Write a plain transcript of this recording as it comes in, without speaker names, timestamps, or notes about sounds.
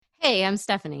Hey, I'm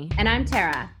Stephanie. And I'm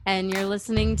Tara. And you're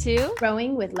listening to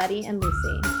Growing with Letty and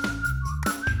Lucy.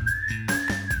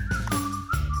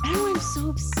 I'm so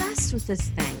obsessed with this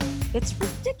thing. It's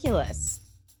ridiculous.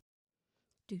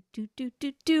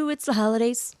 It's the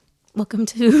holidays. Welcome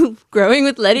to Growing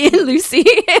with Letty and Lucy.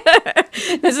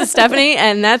 This is Stephanie,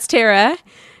 and that's Tara.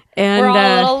 And we're all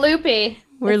a little loopy.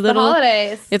 It's the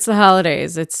holidays. It's the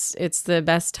holidays. It's the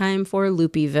best time for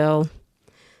Loopyville.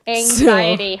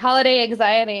 Anxiety, holiday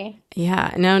anxiety.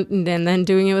 Yeah, and then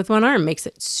doing it with one arm makes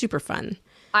it super fun.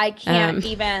 I can't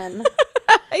even.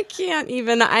 I can't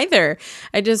even either.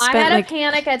 I had a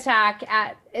panic attack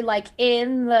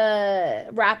in the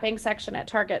wrapping section at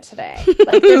Target today.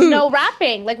 Like, there's no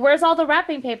wrapping. Like, where's all the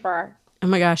wrapping paper? Oh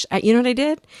my gosh! You know what I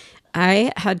did?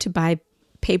 I had to buy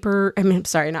paper. I mean,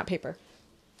 sorry, not paper.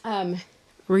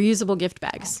 Reusable gift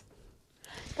bags.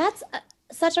 That's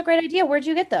such a great idea. Where'd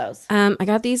you get those? I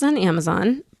got these on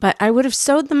Amazon, but I would have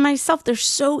sewed them myself. They're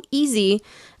so easy.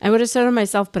 I would have sewed them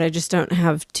myself, but I just don't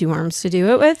have two arms to do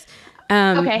it with.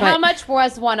 Okay, how much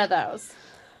was one of those?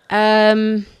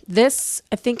 This,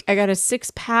 I think I got a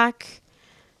 6-pack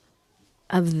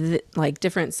of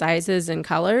different sizes and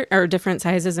color, or different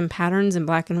sizes and patterns in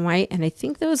black and white, and I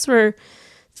think those were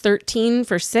 $13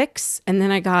 for 6. And then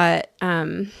I got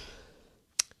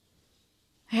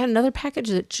I had another package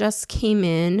that just came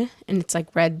in, and it's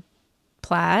like red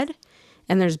plaid,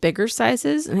 and there's bigger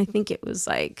sizes, and I think it was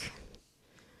like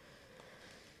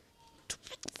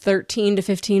 $13 to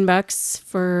 $15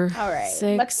 for all right.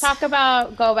 6. Let's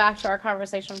go back to our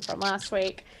conversation from last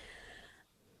week.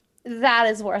 That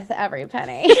is worth every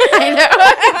penny. I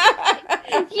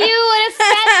know. You would have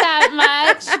spent that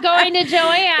much going to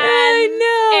Joann.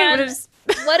 I know.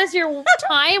 What is your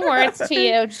time worth to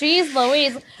you? Jeez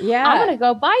Louise. Yeah. I'm going to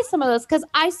go buy some of those because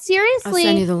I seriously. I'll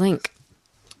send you the link.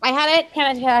 I had a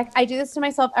panic attack. I do this to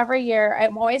myself every year.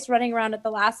 I'm always running around at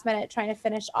the last minute trying to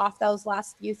finish off those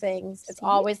last few things. It's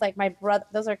always like my brother.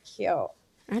 Those are cute. Aren't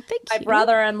they cute? My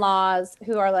brother-in-laws,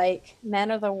 who are like,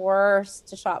 men are the worst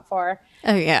to shop for.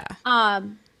 Oh, yeah.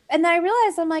 And then I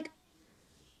realized, I'm like,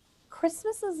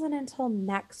 Christmas isn't until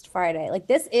next Friday. Like,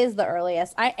 this is the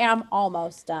earliest. I am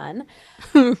almost done.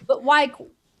 But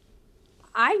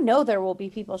I know there will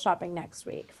be people shopping next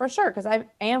week for sure, because I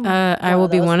am. I will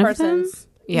be one of them.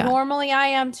 Yeah. Normally I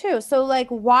am too. So like,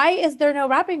 why is there no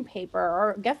wrapping paper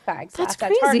or gift bags? That's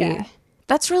at crazy. Target?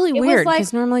 That's really weird,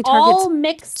 because normally all Target's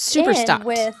mixed super stocked.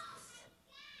 It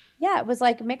was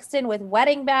like mixed in with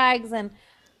wedding bags, and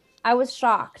I was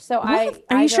shocked. So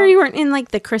Are you sure you weren't in like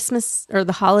the Christmas or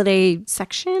the holiday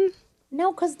section?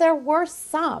 No, because there were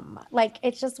some. Like,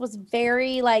 it just was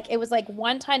very like, it was like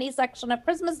one tiny section of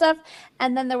Christmas stuff,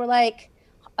 and then there were like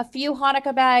a few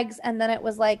Hanukkah bags, and then it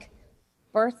was like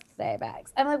birthday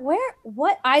bags. I'm like,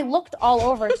 what? I looked all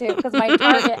over too, because my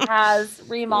Target has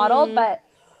remodeled, but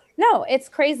no, it's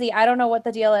crazy. I don't know what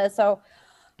the deal is. So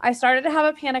I started to have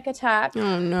a panic attack.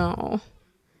 Oh no.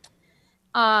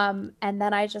 And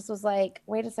then I just was like,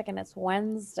 wait a second, it's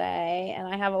Wednesday and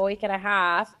I have a week and a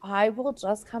half. I will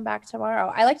just come back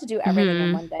tomorrow. I like to do everything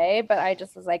in one day, but I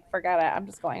just was like, forget it. I'm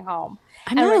just going home.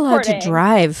 I'm not allowed to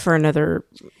drive for another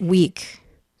week.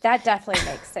 That definitely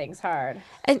makes things hard.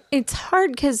 And it's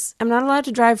hard because I'm not allowed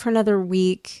to drive for another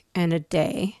week and a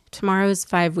day. Tomorrow is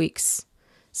 5 weeks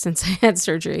since I had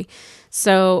surgery.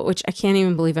 So, which I can't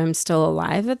even believe I'm still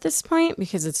alive at this point,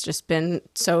 because it's just been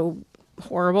so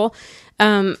horrible.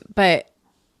 But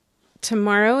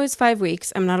tomorrow is 5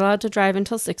 weeks. I'm not allowed to drive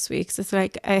until 6 weeks. It's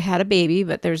like I had a baby,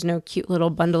 but there's no cute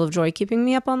little bundle of joy keeping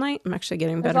me up all night. I'm actually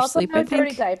getting better sleep, I think. No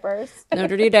dirty diapers. No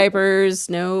dirty diapers,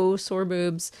 no sore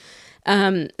boobs.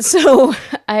 So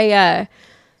I'm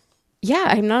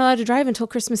not allowed to drive until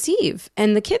Christmas Eve,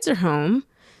 and the kids are home.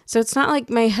 So it's not like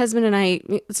my husband and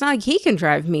it's not like he can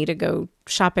drive me to go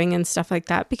shopping and stuff like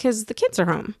that, because the kids are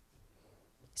home.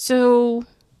 So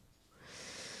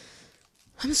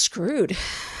I'm screwed.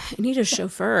 I need a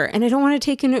chauffeur, and I don't want to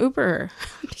take an Uber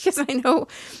because I know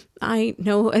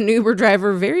an Uber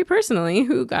driver very personally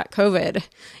who got COVID,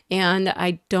 and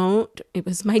it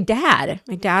was my dad.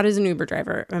 My dad is an Uber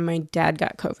driver, and my dad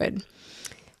got COVID.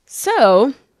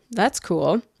 So that's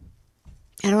cool.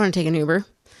 I don't want to take an Uber,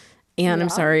 and I'm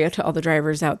sorry to all the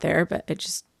drivers out there, but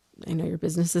I know your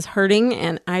business is hurting,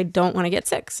 and I don't want to get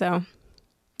sick. So,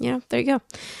 there you go.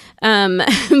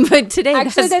 But today,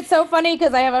 actually, that's so funny,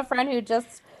 because I have a friend who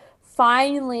just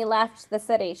finally left the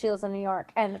city. She lives in New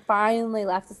York, and finally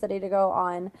left the city to go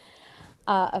on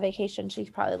a vacation. She's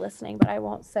probably listening, but I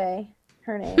won't say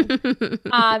her name.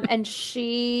 And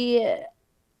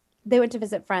they went to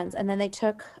visit friends, and then they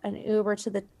took an Uber to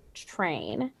the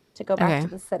train. to go back Okay. to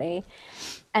the city.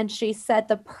 And she said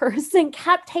the person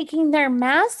kept taking their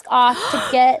mask off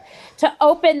to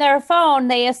open their phone.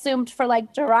 They assumed for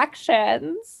like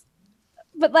directions.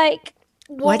 But like,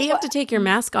 Why do you have to take your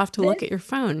mask off to look at your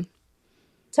phone?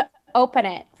 to open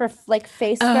it for like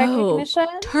face Oh, recognition?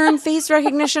 turn face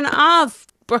recognition off,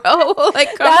 bro.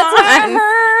 Like, come That's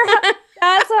on.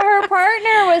 that's what her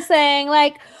partner was saying.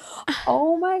 Like,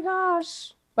 oh my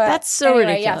gosh. But That's so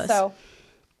anyway, ridiculous. Yeah, so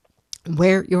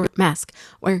Wear your mask.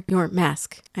 Wear your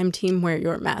mask. I'm team wear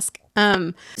your mask.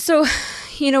 So,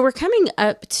 we're coming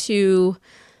up to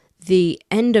the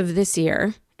end of this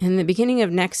year and the beginning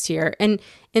of next year. And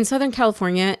in Southern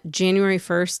California, January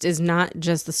 1st is not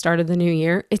just the start of the new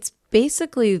year. It's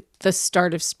basically the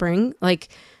start of spring. Like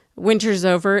winter's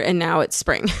over and now it's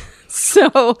spring.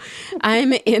 So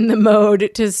I'm in the mode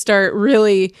to start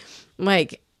really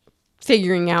like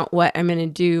figuring out what I'm going to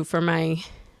do for my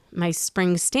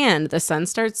spring stand. The sun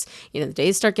starts, the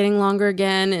days start getting longer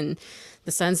again, and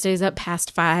the sun stays up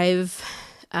past 5,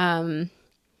 past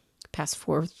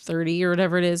 4:30 or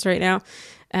whatever it is right now.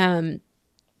 And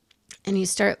you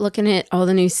start looking at all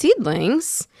the new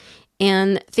seedlings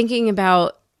and thinking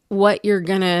about what you're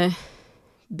going to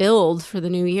build for the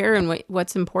new year and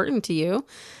what's important to you.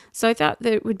 So I thought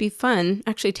that it would be fun.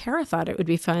 Actually, Tara thought it would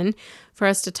be fun for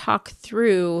us to talk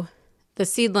through the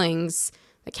seedlings,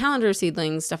 the calendar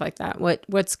seedlings, stuff like that.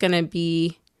 What's going to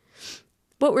be,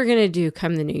 what we're going to do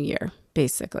come the new year,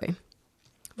 basically.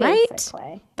 Right? That's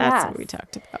what we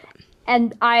talked about.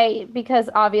 And because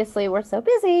obviously we're so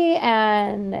busy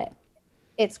and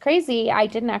it's crazy, I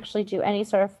didn't actually do any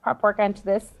sort of prep work onto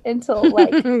this until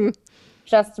like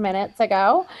just minutes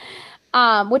ago,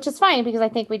 which is fine because I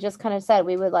think we just kind of said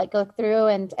we would like go through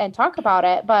and talk about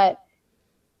it. But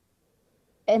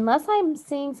unless I'm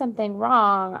seeing something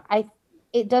wrong,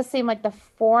 it does seem like the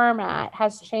format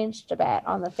has changed a bit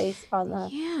on the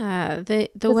yeah, the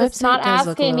website does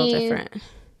look a little different.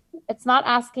 It's not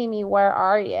asking me where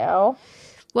are you.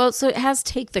 Well, so it has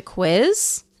take the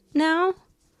quiz now.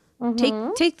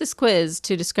 Mm-hmm. Take this quiz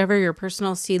to discover your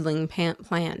personal seedling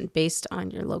plan based on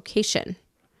your location.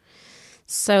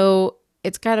 So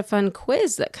it's got a fun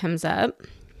quiz that comes up.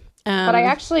 But I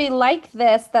actually like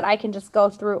this, that I can just go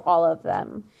through all of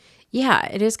them. Yeah,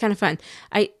 it is kind of fun.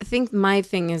 I think my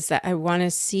thing is that I want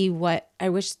to see I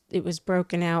wish it was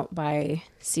broken out by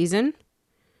season,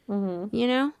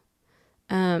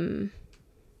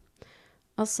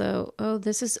 Also,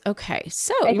 this is okay.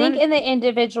 So I think in the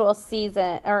individual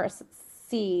season or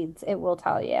seeds, it will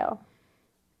tell you.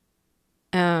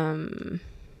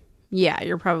 Yeah,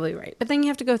 you're probably right. But then you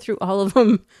have to go through all of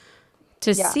them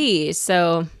to see.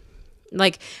 So,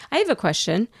 like, I have a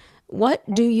question. What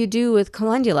do you do with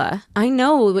calendula? I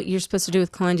know what you're supposed to do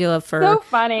with calendula for. So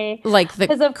funny. Like the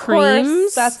because of creams.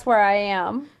 Course, that's where I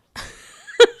am.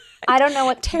 I don't know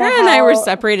what Tara and I were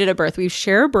separated at birth. We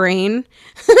share a brain.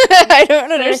 I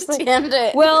don't understand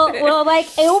it. Well, like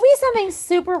it will be something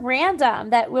super random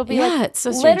that will be like it's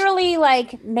so literally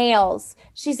like nails.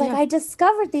 She's like, I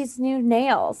discovered these new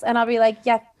nails, and I'll be like,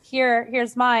 yeah,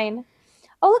 here's mine.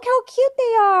 Oh, look how cute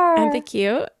they are. Aren't they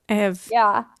cute? I have.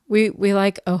 Yeah. We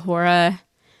like Ahura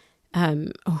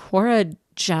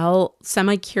gel,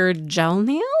 semi-cured gel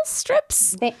nail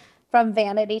strips. From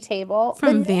Vanity Table.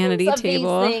 From Vanity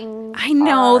Table. I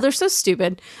know. They're so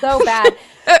stupid. So bad.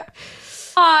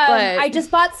 I just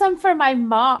bought some for my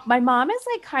mom. My mom is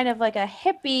like kind of like a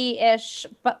hippie-ish,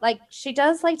 but like she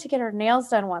does like to get her nails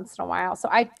done once in a while. So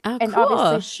cool.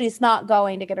 Obviously she's not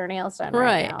going to get her nails done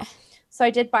right now. So I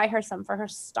did buy her some for her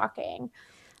stocking.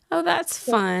 Oh, that's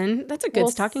fun. That's a good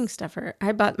stocking stuffer.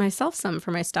 I bought myself some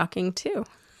for my stocking too.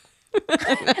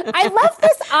 I love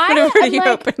this.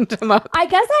 Opened them up. I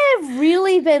guess I have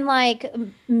really been like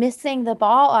missing the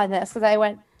ball on this because I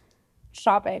went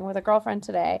shopping with a girlfriend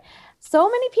today. So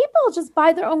many people just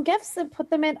buy their own gifts and put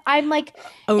them in. I'm like,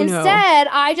 instead,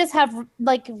 I just have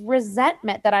like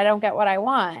resentment that I don't get what I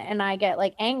want. And I get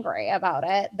like angry about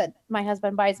it that my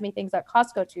husband buys me things at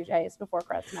Costco 2 days before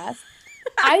Christmas.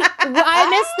 I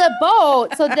missed the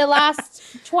boat. So the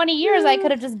last 20 years, I could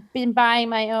have just been buying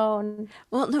my own.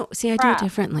 Well, no, see, I do it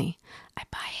differently. I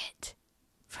buy it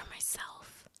for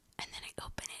myself and then I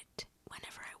open it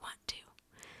whenever I want to.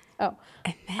 Oh,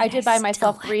 and then I did buy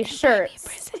myself 3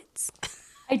 shirts.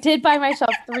 I did buy myself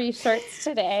 3 shirts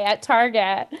today at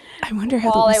Target. I wonder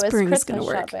how the whispering is going to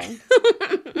work.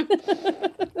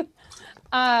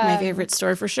 My favorite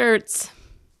store for shirts.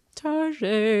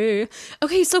 Target.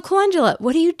 Okay, so calendula.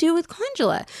 What do you do with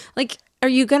calendula? Like, are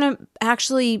you gonna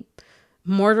actually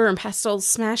mortar and pestle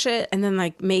smash it and then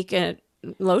like make a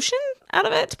lotion out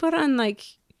of it to put on like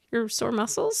your sore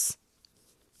muscles?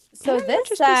 So I'm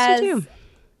this interested too. says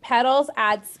petals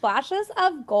add splashes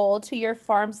of gold to your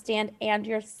farm stand and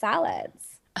your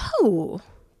salads. Oh,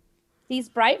 These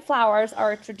bright flowers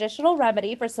are a traditional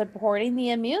remedy for supporting the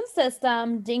immune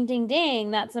system. Ding, ding,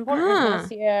 ding. That's important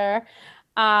this ah,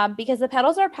 year. Because the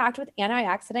petals are packed with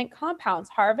antioxidant compounds.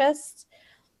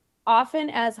 Often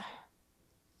as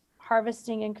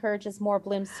harvesting encourages more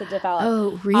blooms to develop.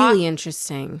 oh, I really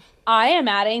interesting. I am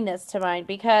adding this to mine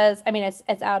because I mean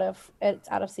it's out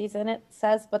of season it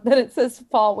says, but then it says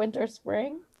fall, winter,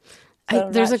 spring. So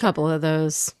I'm There's not a sure. couple of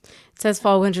those. It says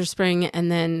fall, winter, spring,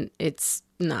 and then it's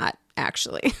not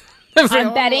actually I'm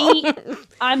available. betting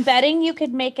I'm betting you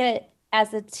could make it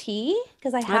as a tea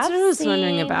because I That's have what I was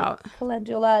wondering seen about.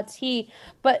 calendula tea,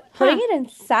 but putting Huh. it in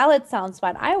salad sounds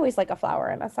fun. I always like a flower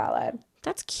in a salad.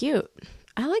 That's cute.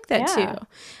 I like that too.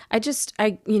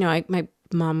 Yeah, My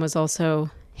mom was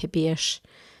also hippie-ish.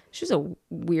 She was a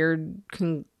weird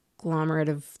conglomerate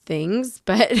of things,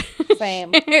 but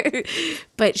same.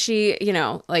 but she,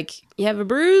 like you have a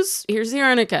bruise, here's the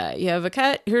arnica. You have a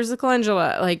cut, here's the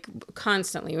calendula. Like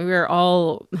constantly, we were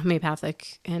all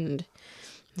homeopathic, and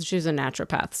she was a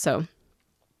naturopath, so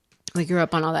we grew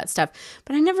up on all that stuff.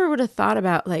 But I never would have thought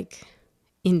about like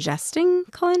ingesting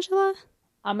calendula.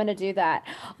 I'm gonna do that.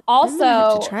 I'm gonna have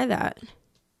to Also, try that.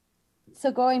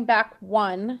 so going back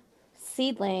one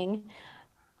seedling,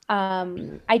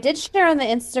 I did share on the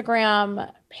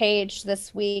Instagram page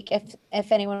this week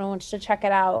if anyone wants to check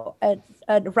it out,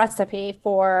 a recipe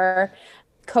for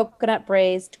coconut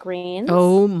braised greens.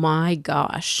 Oh my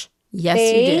gosh. Yes, you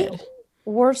They did.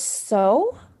 were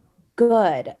so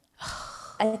good.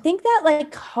 I think that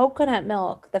like coconut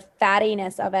milk, the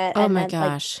fattiness of it, Oh and my then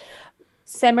like gosh.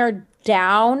 simmered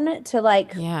down to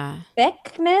like Yeah.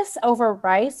 thickness over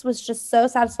rice was just so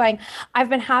satisfying. I've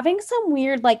been having some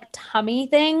weird like tummy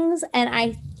things, and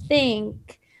I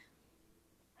think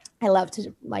I love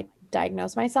to like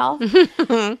diagnose myself.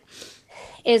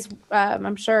 Is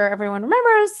I'm sure everyone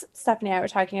remembers Stephanie and I were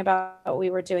talking about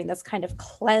we were doing this kind of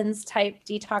cleanse type,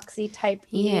 detoxy type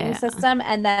eating Yeah. system,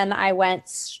 and then I went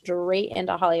straight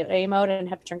into holiday mode and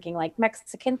have drinking like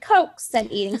Mexican Cokes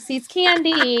and eating Seeds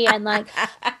candy, and like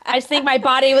I just think my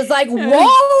body was like,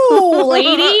 "Whoa,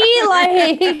 lady!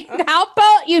 Like, how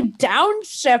about you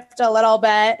downshift a little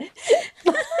bit?"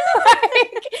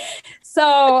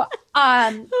 So,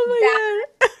 Oh my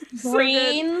god. So good.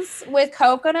 greens with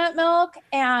coconut milk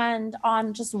and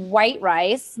on just white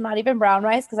rice, not even brown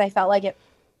rice, because I felt like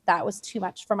that was too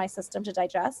much for my system to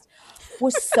digest,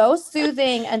 was so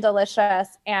soothing and delicious.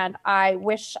 And I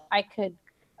wish I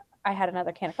had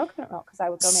another can of coconut milk because I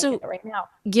would go make it right now.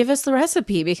 Give us the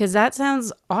recipe because that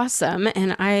sounds awesome.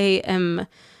 And I am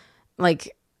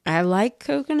like, I like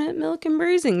coconut milk and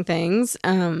braising things.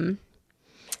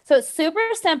 So it's super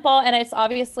simple, and it's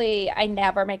obviously I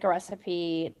never make a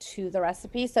recipe to the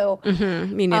recipe. So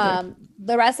Me neither.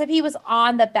 the recipe was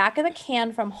on the back of the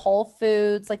can from Whole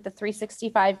Foods, like the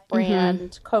 365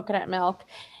 brand coconut milk.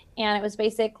 And it was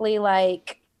basically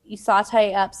like you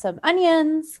saute up some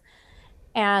onions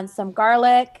and some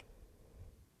garlic,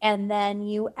 and then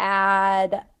you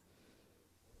add,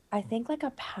 I think, like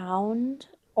a pound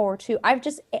or two. I've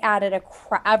just added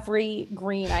every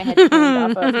green I had cleaned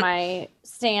up of my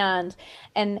stand,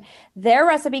 and their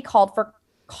recipe called for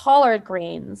collard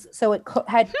greens, so it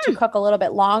had to cook a little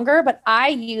bit longer. But I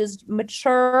used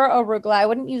mature arugula. I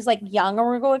wouldn't use like young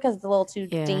arugula because it's a little too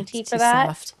dainty for Too that.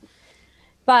 soft.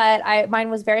 But mine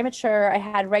was very mature. I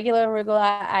had regular arugula,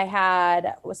 I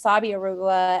had wasabi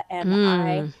arugula, and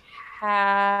I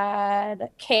had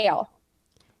kale.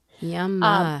 Yum.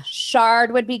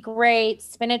 Chard would be great.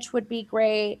 Spinach would be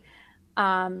great.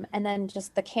 And then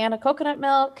just the can of coconut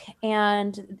milk,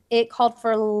 and it called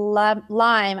for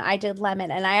lime. I did lemon,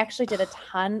 and I actually did a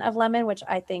ton of lemon, which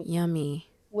I think Yummy.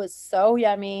 was so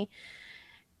yummy.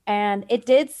 And it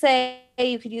did say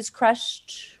you could use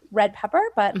crushed red pepper,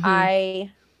 but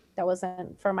that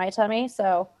wasn't for my tummy.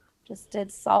 So just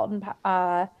did salt and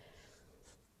I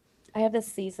have this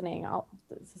seasoning.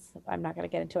 I'm not going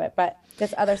to get into it, but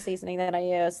this other seasoning that I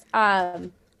used.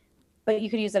 But you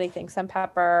could use anything, some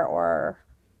pepper or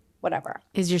whatever.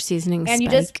 Is your seasoning And Spike? you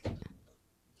just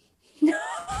no,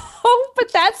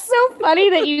 but that's so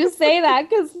funny that you say that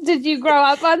because did you grow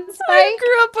up on Spike? I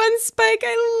grew up on Spike.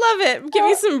 I love it. Give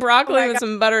me some broccoli with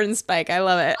some butter and Spike. I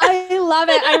love it. I love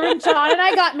it. I remember John and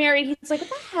I got married. He's like, "What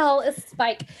the hell is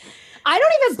Spike?" I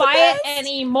don't even buy it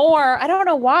anymore. I don't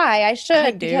know why. I should. I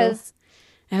do. Because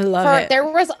I love it.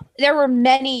 There were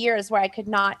many years where I could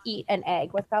not eat an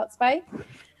egg without Spike.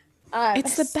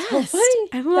 It's the so best. funny.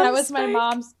 I love That was my Spike.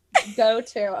 mom's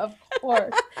go-to, of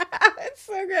course. It's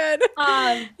so good.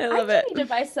 I love do it. need to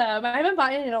buy some. I haven't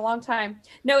bought it in a long time.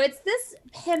 No, it's this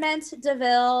piment de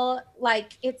ville,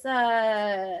 like it's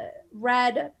a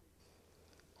red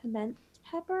piment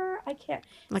pepper. I can't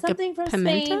Like a something from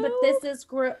pimento? Spain, but this is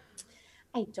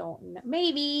I don't know.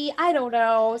 Maybe I don't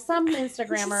know. Some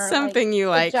Instagrammer Something you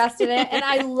like. suggested it, and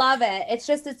I love it. It's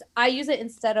I use it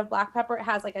instead of black pepper. It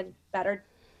has like a better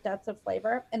depth of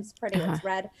flavor, and it's pretty. It's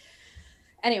red.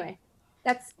 Anyway,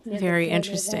 that's very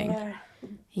interesting.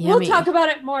 We'll talk about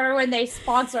it more when they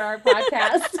sponsor our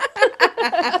podcast.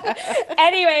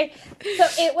 Anyway, so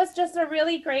it was just a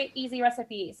really great, easy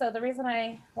recipe. So the reason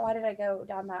why did I go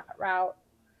down that route?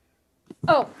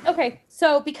 Oh, okay.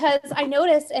 So because I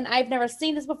noticed, and I've never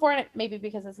seen this before, and maybe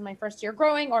because this is my first year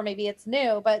growing, or maybe it's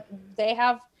new, but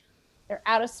they're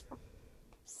out of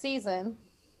season.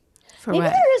 For maybe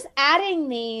what? they're just adding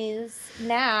these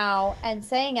now and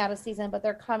saying out of season, but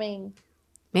they're coming.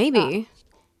 Maybe.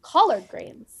 Collard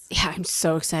greens. Yeah, I'm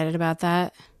so excited about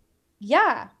that.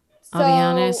 Yeah. So I'll be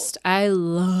honest. I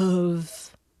love.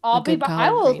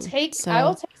 I will take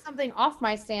something off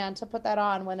my stand to put that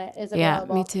on when it is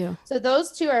available. Yeah, me too. So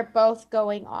those two are both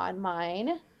going on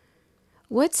mine.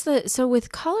 So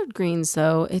with collard greens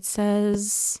though, it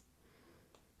says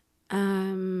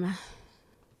it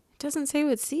doesn't say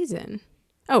what season.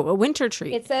 Oh, a winter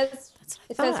treat. It says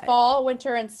fall,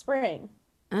 winter, and spring.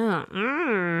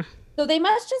 Oh, So they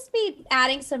must just be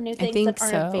adding some new things that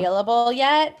aren't available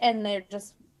yet, and they're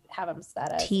just have them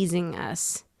set up. Teasing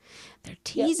us. They're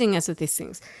teasing us with these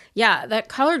things. Yeah, that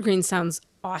collard green sounds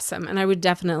awesome, and I would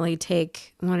definitely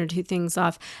take one or two things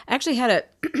off. I actually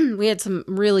we had some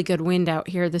really good wind out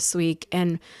here this week,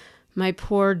 and my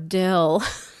poor dill,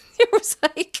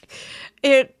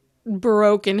 it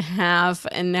broke in half,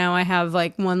 and now I have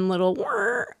like one little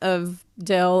whir of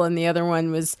dill, and the other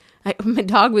one was my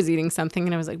dog was eating something,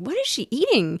 and I was like, what is she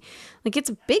eating? Like,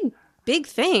 it's a big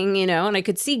thing, and I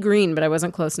could see green, but I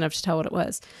wasn't close enough to tell what it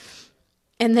was.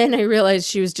 And then I realized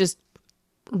she was just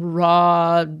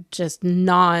raw, just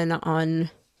gnawing on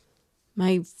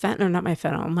my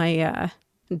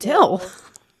dill.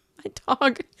 My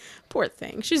dog, poor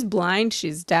thing. She's blind,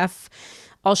 she's deaf.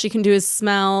 All she can do is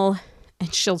smell,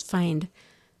 and she'll find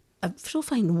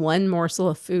one morsel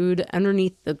of food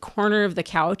underneath the corner of the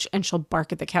couch, and she'll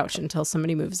bark at the couch until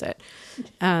somebody moves it.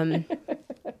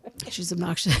 She's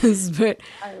obnoxious, but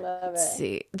I love it. Let's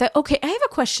see. Okay, I have a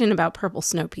question about purple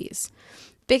snow peas,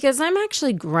 because I'm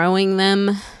actually growing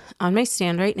them on my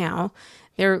stand right now.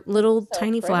 They're little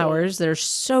tiny flowers that are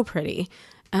so pretty.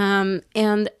 And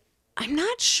I'm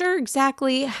not sure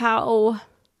exactly how,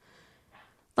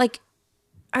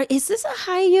 is this a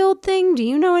high yield thing? Do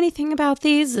you know anything about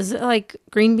these? Is it like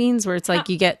green beans where it's like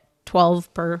you get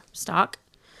 12 per stalk?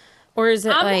 Or is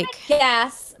it I'm gonna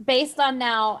guess, based on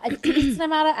now a decent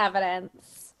amount of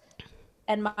evidence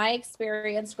and my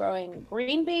experience growing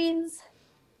green beans,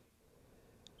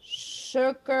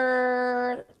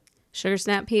 sugar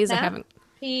snap peas? I haven't.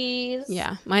 Peas.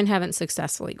 Yeah, mine haven't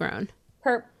successfully grown.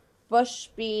 Bush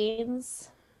beans.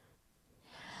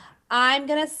 I'm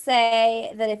going to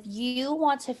say that if you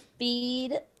want to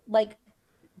feed like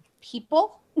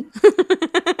people,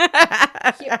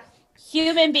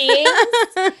 human beings,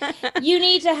 you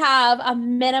need to have a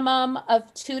minimum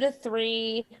of 2 to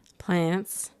 3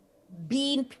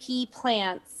 pea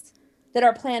plants that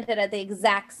are planted at the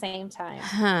exact same time.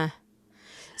 Huh.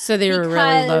 So they were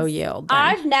really low yield. Then.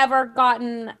 I've never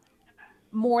gotten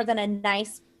more than a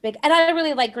nice big, and I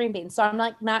really like green beans, so I'm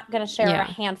not going to share a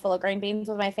handful of green beans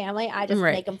with my family. I just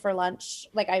make them for lunch.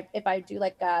 Like I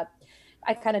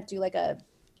kind of do like a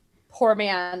poor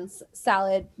man's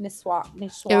salad niçoise.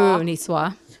 Ooh,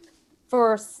 niçoise.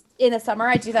 For in the summer,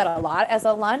 I do that a lot as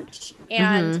a lunch,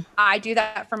 and I do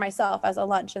that for myself as a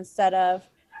lunch instead of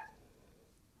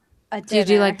a dinner. Do you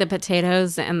do like the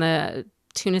potatoes and the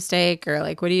tuna steak, or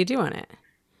like what do you do on it?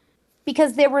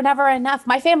 Because there were never enough.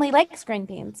 My family likes green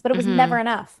beans, but it was never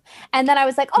enough. And then I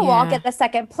was like, well, I'll get the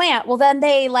second plant. Well, then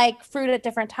they like fruit at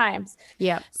different times.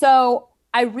 Yeah. So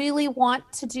I really want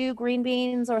to do green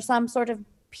beans or some sort of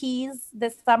peas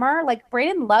this summer. Like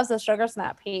Brayden loves a sugar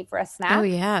snap pea for a snack. Oh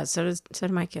yeah, so do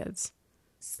my kids.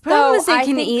 Problem is they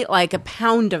can eat like a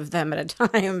pound of them at a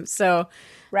time. So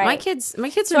my kids are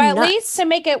nuts. At least to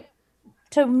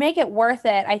make it worth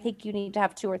it, I think you need to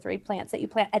have 2 or 3 plants that you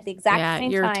plant at the exact same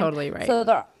time. Yeah, you're totally right. So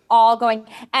they're all going.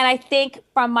 And I think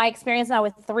from my experience now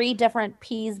with 3 different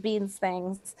peas, beans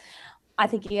things, I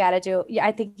think you have to do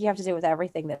it with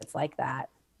everything that's like that.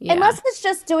 Yeah. Unless it's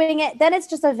just doing it, then it's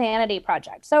just a vanity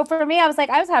project. So for me, I was like,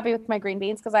 I was happy with my green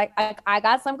beans because I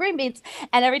got some green beans.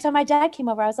 And every time my dad came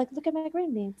over, I was like, look at my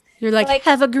green beans. You're like,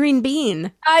 have a green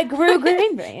bean. I grew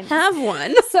green beans. Have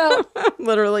one. So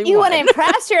literally you one. want to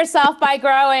impress yourself by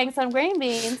growing some green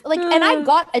beans. Like, and I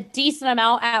got a decent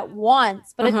amount at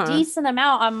once, but a decent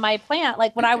amount on my plant.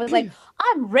 Like when I was like,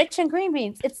 I'm rich in green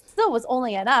beans, it still was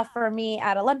only enough for me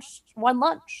at one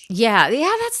lunch. Yeah,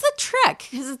 that's the trick.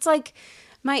 Because it's like,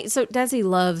 so Desi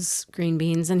loves green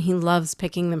beans and he loves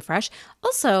picking them fresh.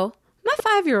 Also, my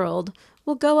 5-year-old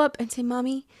will go up and say,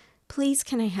 Mommy, please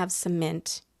can I have some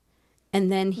mint?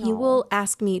 And then he will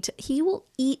ask me he will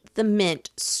eat the mint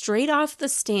straight off the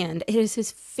stand. It is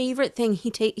his favorite thing.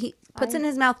 He puts it in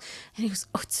his mouth and he goes,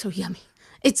 oh, it's so yummy.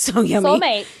 It's so yummy.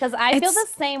 Soulmate, because I feel the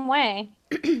same way.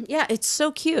 Yeah, it's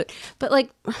so cute. But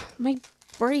like my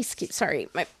brace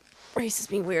is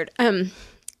being weird.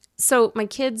 So my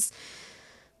kids,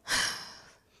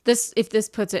 if this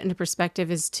puts it into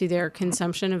perspective as to their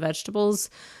consumption of vegetables,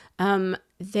 I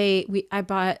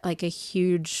bought like a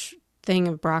huge thing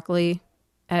of broccoli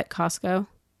at Costco.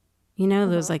 You know,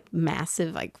 those like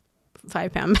massive, like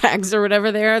 5-pound bags or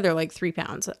whatever they are. They're like 3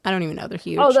 pounds. I don't even know. They're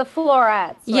huge. Oh, the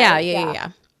florets. Right?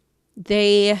 Yeah.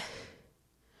 They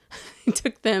it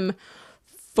took them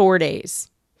 4 days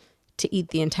to eat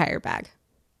the entire bag.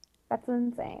 That's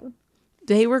insane.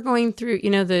 They were going through,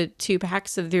 the 2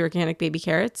 packs of the organic baby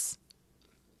carrots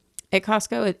at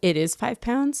Costco. It is 5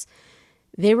 pounds.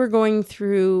 They were going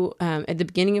through, at the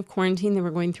beginning of quarantine, they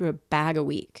were going through a bag a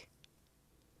week.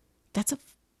 That's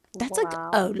like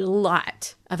a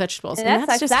lot of vegetables. And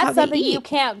that's just how something you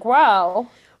can't grow.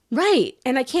 Right.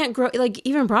 And I can't grow, like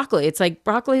even broccoli. It's like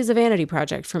broccoli is a vanity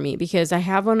project for me because I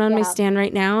have one on my stand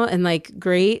right now and like,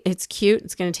 great. It's cute.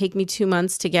 It's going to take me 2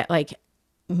 months to get like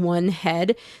one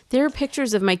head. There are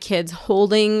pictures of my kids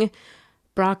holding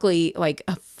broccoli, like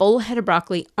a full head of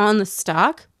broccoli on the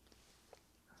stalk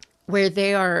where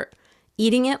they are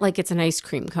eating it like it's an ice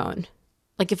cream cone.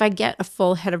 Like if I get a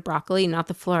full head of broccoli, not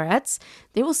the florets,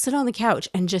 they will sit on the couch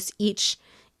and just eat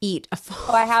a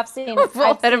full, I have seen a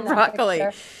full head of broccoli.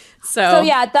 So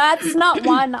yeah, that's not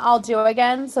one I'll do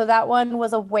again. So that one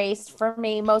was a waste for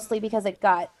me, mostly because it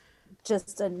got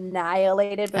just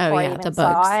annihilated before I even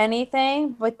saw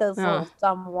anything with those little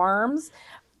dumb worms.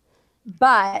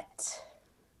 But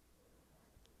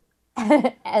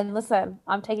and listen,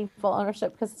 I'm taking full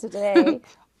ownership because today,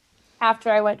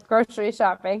 after I went grocery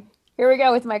shopping, here we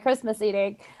go with my Christmas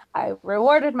eating. I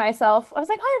rewarded myself. I was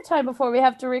like, I have time before we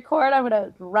have to record. I'm going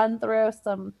to run through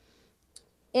some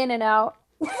In-N-Out.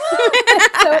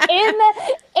 So in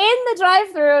the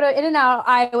drive-through to In-N-Out,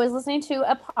 I was listening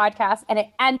to a podcast and it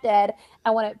ended.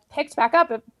 And when it picked back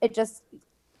up, it just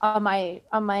on my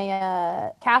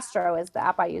Castro is the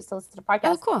app I use to listen to podcasts.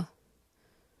 Oh, cool.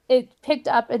 It picked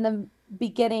up in the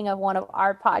beginning of one of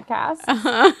our podcasts.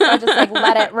 So I just like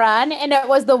let it run. And it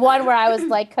was the one where I was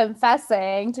like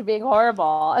confessing to being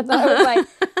horrible. And so I was like,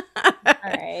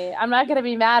 all right, I'm not going to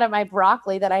be mad at my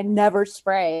broccoli that I never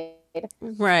sprayed.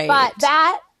 Right. But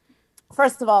that,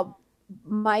 first of all,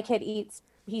 my kid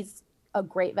he's a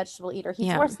great vegetable eater.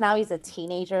 He's worse now. He's a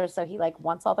teenager, so he like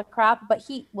wants all the crap, but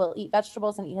he will eat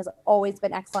vegetables and he has always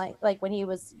been excellent. Like when he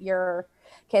was your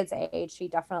kid's age, he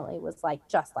definitely was like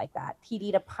just like that. He'd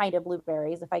eat a pint of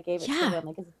blueberries if I gave it to him.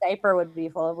 Like his diaper would be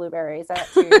full of blueberries at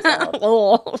 2 years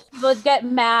old. He would get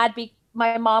mad.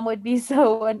 My mom would be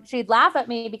and she'd laugh at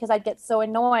me because I'd get so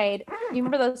annoyed. You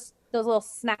remember those little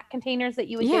snack containers that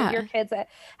you would give your kids that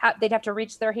they'd have to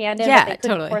reach their hand in, but they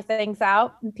couldn't pour things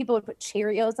out, and people would put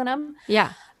Cheerios in them.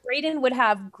 Yeah. Braden would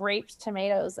have graped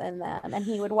tomatoes in them, and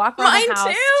he would walk around the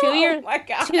house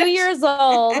 2 years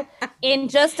old in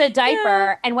just a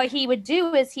diaper. And what he would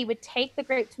do is he would take the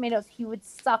grape tomatoes, he would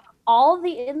suck all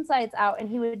the insides out, and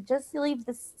he would just leave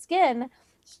the skin.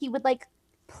 He would like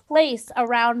place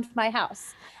around my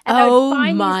house. And I would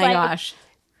find these, gosh.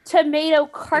 Tomato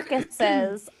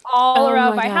carcasses all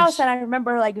around my house. And I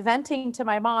remember like venting to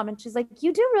my mom, and she's like,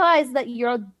 you do realize that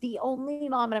you're the only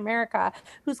mom in America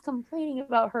who's complaining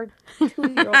about her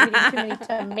 2-year-old eating too many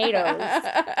tomatoes.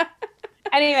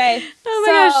 Anyway,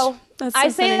 so I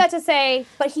say that to say,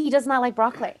 but he does not like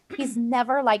broccoli. He's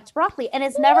never liked broccoli, and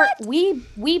it's never, we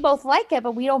both like it,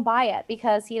 but we don't buy it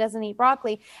because he doesn't eat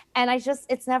broccoli. And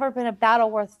it's never been a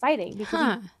battle worth fighting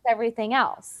because he eats everything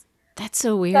else. That's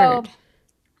so weird. So,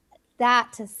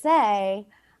 that to say,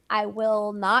 I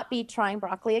will not be trying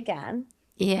broccoli again.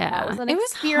 Yeah. That was an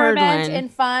experiment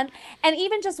and fun. And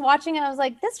even just watching it, I was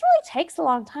like, this really takes a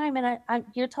long time. And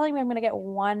you're telling me I'm going to get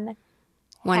one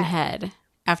head.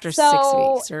 after 6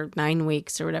 So weeks or 9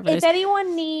 weeks or whatever it if is.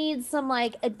 anyone needs some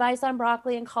like advice on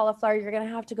broccoli and cauliflower, you're gonna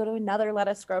have to go to another Let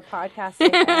Us Grow podcast, I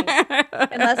think.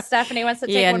 Unless Stephanie wants to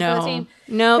take Yeah, one for the team.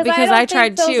 no, Because I because I don't think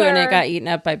tried those too, and it are got eaten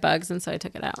up by bugs, and so I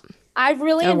took it out. I've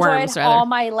really enjoyed Worms, rather. all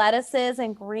my lettuces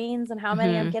and greens and how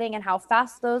many I'm getting and how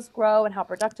fast those grow and how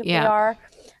productive they Yeah. are.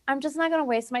 I'm just not going to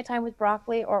waste my time with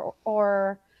broccoli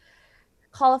or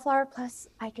cauliflower. Plus,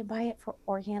 I can buy it for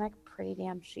organic pretty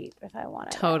damn cheap if I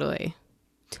want it.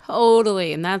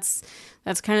 Totally. And that's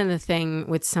kind of the thing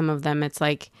with some of them. It's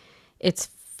like, it's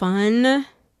fun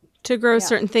to grow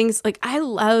certain things. Like, I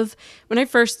love, when I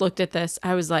first looked at this,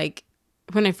 I was like,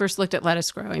 when I first looked at lettuce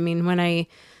grow, I mean,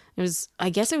 I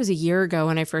guess it was a year ago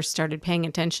when I first started paying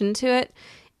attention to it.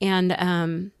 And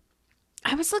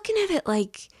I was looking at it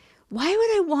like, why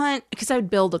would I want, because I would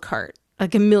build a cart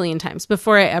like a million times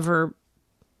before I ever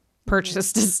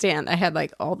purchased a stand. I had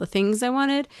like all the things I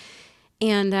wanted.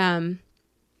 And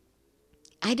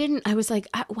I was like,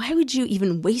 why would you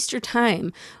even waste your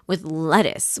time with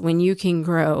lettuce when you can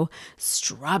grow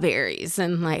strawberries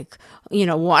and like,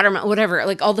 watermelon, whatever,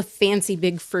 like all the fancy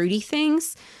big fruity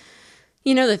things.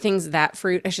 The things that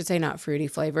fruit, I should say not fruity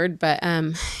flavored, but,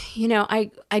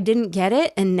 I didn't get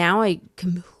it. And now I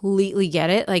completely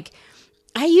get it. Like,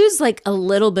 I use like a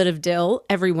little bit of dill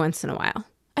every once in a while.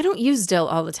 I don't use dill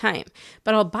all the time,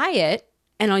 but I'll buy it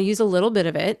and I'll use a little bit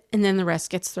of it and then the rest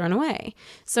gets thrown away.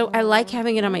 So I like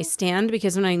having it on my stand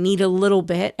because when I need a little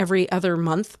bit every other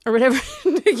month or whatever,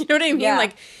 you know what I mean? Yeah.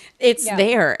 Like, it's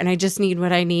there and I just need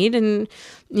what I need and,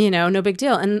 no big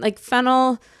deal. And like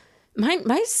fennel,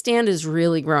 my stand is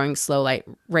really growing slow light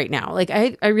right now. Like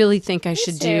I really think I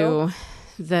should do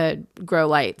the grow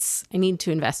lights. I need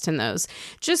to invest in those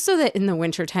just so that in the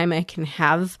wintertime I can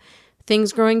have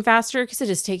things growing faster, because it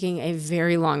is taking a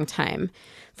very long time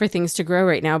for things to grow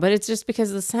right now. But it's just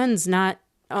because the sun's not,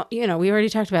 we already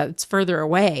talked about it's further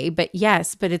away, but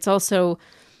it's also,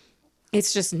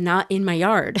 it's just not in my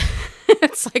yard.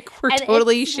 It's like we're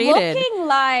totally shaded. Looking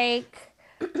like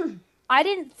I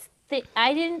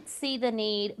didn't see the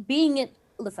need being in.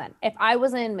 Listen, if I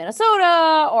was in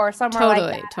Minnesota or somewhere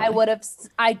like that,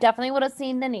 I definitely would have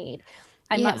seen the need.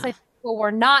 I'm not saying people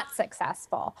were not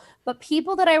successful, but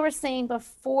people that I was seeing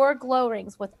before Glow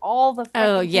Rings with all the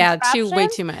way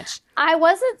too much. I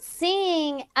wasn't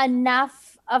seeing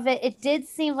enough of it. It did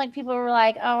seem like people were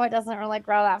like, oh, it doesn't really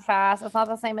grow that fast. It's not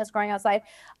the same as growing outside.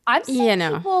 I'm seeing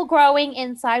people growing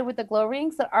inside with the Glow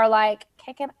Rings that are like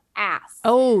kicking ass.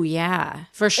 Oh yeah,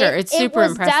 for sure. It's super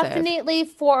impressive. It was definitely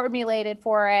formulated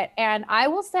for it. And I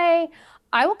will say,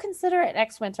 I will consider it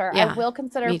next winter. Yeah, I will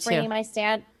consider bringing my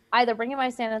stand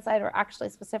inside or actually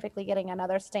specifically getting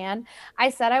another stand. I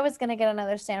said I was going to get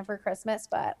another stand for Christmas,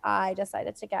 but I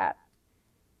decided to get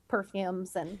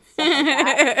perfumes and stuff like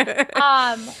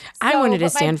that. I wanted a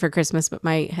stand for Christmas, but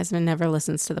my husband never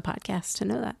listens to the podcast to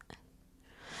know that.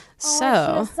 So I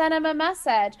should have sent him a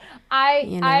message.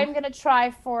 I'm gonna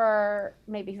try for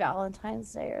maybe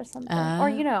Valentine's Day or something, or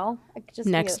I could just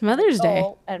next Mother's Day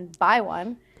and buy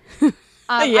one.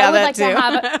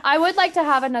 I would like to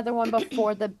have another one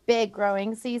before the big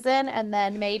growing season, and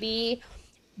then maybe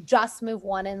just move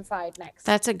one inside next.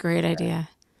 That's a great idea.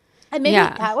 And maybe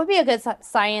that would be a good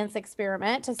science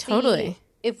experiment to see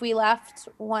if we left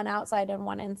one outside and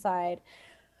one inside.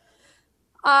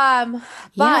 But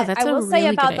I will say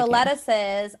about the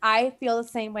lettuces, I feel the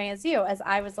same way as you, as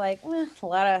I was like,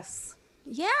 lettuce.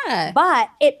 Yeah.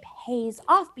 But it pays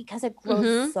off because it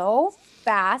grows so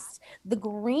fast. The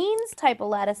greens type of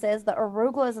lettuces, the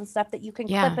arugulas and stuff that you can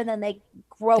clip and then they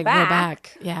grow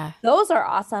back. Yeah. Those are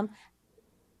awesome.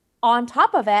 On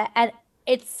top of it, and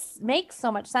it makes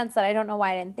so much sense that I don't know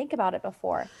why I didn't think about it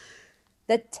before.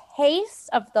 The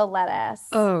taste of the lettuce.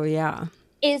 Oh, yeah.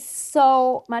 Is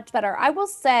so much better. I will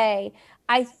say,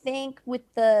 I think with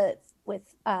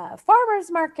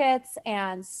farmers markets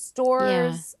and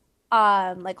stores,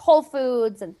 like Whole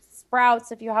Foods and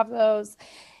Sprouts, if you have those,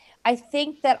 I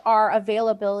think that our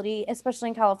availability, especially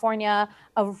in California,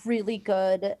 of really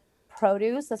good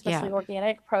produce, especially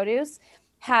organic produce,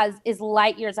 is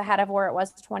light years ahead of where it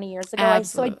was 20 years ago.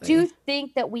 Absolutely. So I do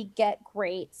think that we get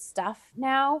great stuff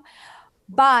now,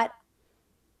 but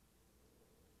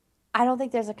I don't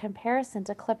think there's a comparison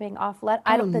to clipping off lettuce.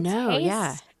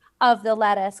 Taste of the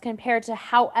lettuce compared to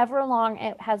however long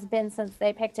it has been since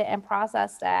they picked it and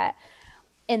processed it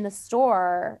in the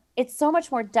store. It's so much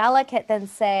more delicate than,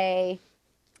 say,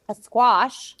 a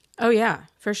squash. Oh yeah,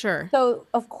 for sure. So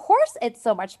of course it's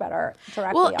so much better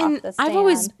directly Well, off and the I've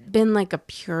always stand. been like a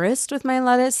purist with my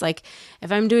lettuce. Like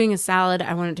if I'm doing a salad,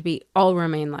 I want it to be all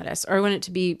romaine lettuce, or I want it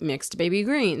to be mixed baby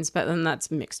greens, but then that's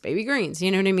mixed baby greens.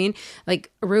 You know what I mean?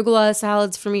 Like arugula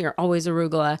salads for me are always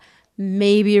arugula,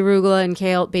 maybe arugula and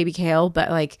kale, baby kale, but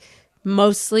like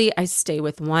mostly I stay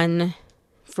with one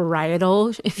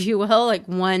varietal, if you will, like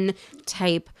one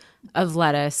type of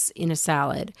lettuce in a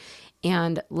salad.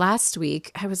 And last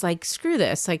week I was like, screw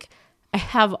this. Like I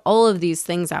have all of these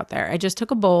things out there. I just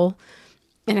took a bowl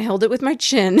and I held it with my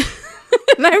chin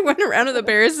and I went around with a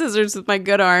pair of scissors with my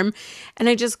good arm and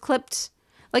I just clipped.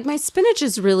 Like my spinach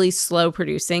is really slow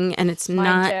producing and it's Mine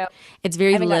not, too. it's I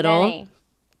very haven't gotten little. any.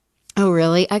 Oh,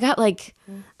 really? I got like,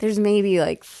 there's maybe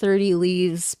like 30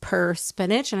 leaves per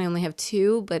spinach, and I only have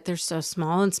two, but they're so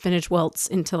small, and spinach wilts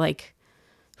into like,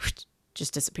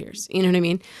 just disappears. You know what I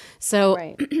mean? So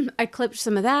Right. I clipped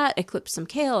some of that. I clipped some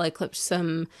kale. I clipped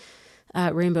some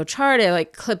rainbow chard. I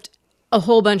like clipped a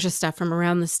whole bunch of stuff from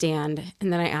around the stand,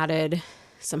 and then I added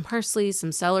some parsley,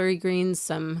 some celery greens,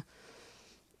 some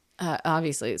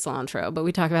obviously cilantro, but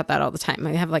we talk about that all the time.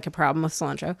 I have like a problem with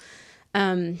cilantro.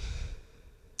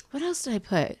 What else did I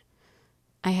put?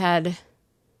 I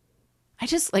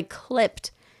just like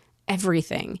clipped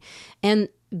everything. And,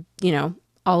 you know,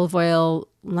 olive oil,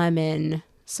 lemon,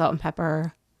 salt and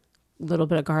pepper, a little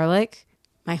bit of garlic.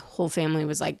 My whole family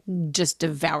was like, just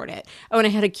devoured it. Oh, and I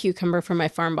had a cucumber from my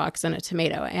farm box and a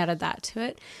tomato. I added that to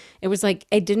it. It was like,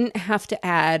 I didn't have to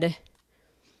add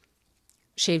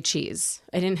shaved cheese.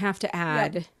 I didn't have to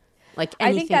add like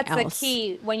I think anything that's the else.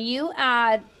 key. When you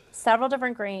add several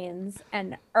different greens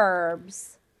and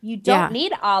herbs, you Yeah. don't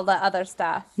need all the other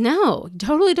stuff. No,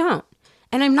 totally don't.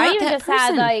 And I'm I not even that just had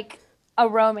person. like a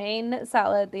romaine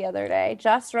salad the other day,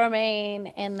 just romaine,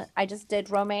 and I just did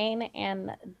romaine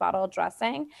and bottled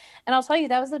dressing. And I'll tell you,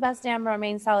 that was the best damn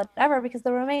romaine salad ever because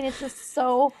the romaine is just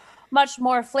so much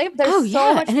more flavor. There's Oh, so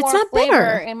yeah, much and it's more not flavor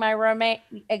bitter. in my romaine.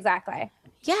 Exactly.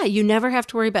 Yeah, you never have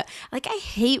to worry about, like, I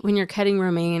hate when you're cutting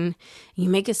romaine, you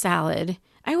make a salad.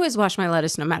 I always wash my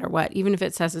lettuce no matter what. Even if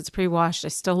it says it's pre-washed, I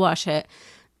still wash it.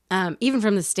 Even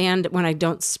from the stand, when I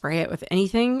don't spray it with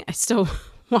anything, I still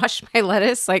wash my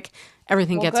lettuce. Like,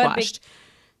 everything Well, gets good. washed,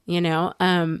 you know?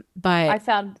 I But,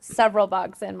 found several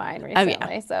bugs in mine oh, yeah,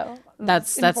 recently, so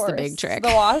that's the big enforce trick. the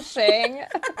washing.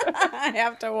 I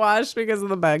have to wash because of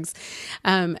the bugs.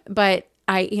 But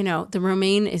the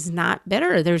romaine is not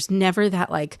bitter. There's never that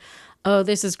like, oh,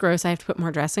 this is gross, I have to put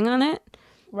more dressing on it.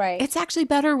 Right. It's actually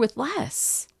better with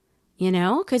less,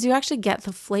 because you actually get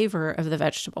the flavor of the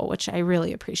vegetable, which I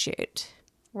really appreciate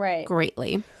Right.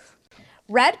 greatly.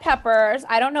 Red peppers,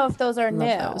 I don't know if those are Love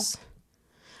new. those.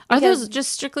 Are those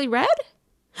just strictly red?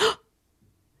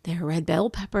 They're red bell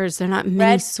peppers. They're not mini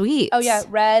Red- sweets. Oh yeah,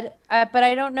 red. But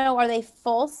I don't know. Are they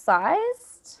full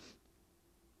sized?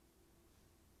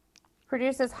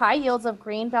 Produces high yields of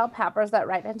green bell peppers that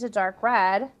ripen to dark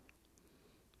red.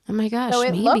 Oh my gosh, So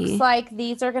it maybe. looks like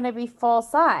these are going to be full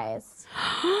size.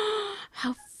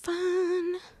 How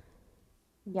fun.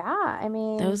 Yeah, I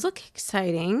mean, Those look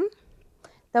exciting.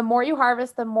 the more you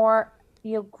harvest, the more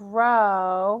you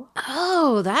grow.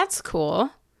 Oh, that's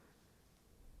cool.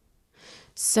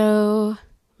 So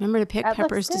remember to pick That looks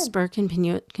peppers to good. spur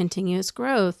continuous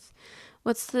growth.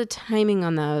 What's the timing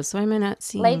on those? Why am I not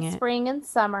seeing Late it? spring and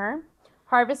summer.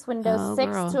 Harvest window Oh,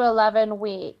 6 girl. to 11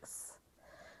 weeks.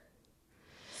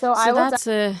 So I So will that's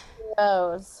do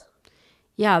those.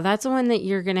 that's one that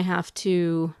you're going to have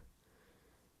to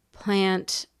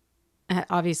plant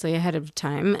obviously ahead of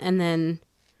time and then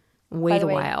wait the a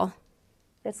way, while.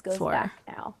 This goes for. back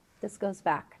now. This goes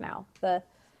back now.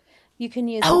 You can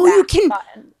use Oh, the you back can-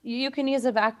 button. You can use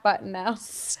a back button now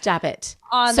Stop it.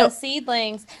 on So- the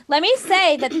seedlings. Let me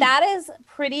say that is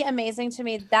pretty amazing to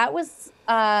me. That was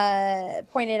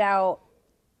pointed out.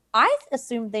 I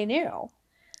assumed they knew.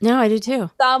 No, I did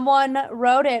too. Someone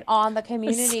wrote it on the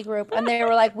community group and they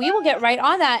were like, we will get right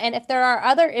on that. And if there are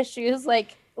other issues,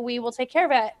 like we will take care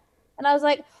of it. And I was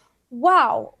like,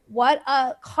 wow, what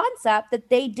a concept that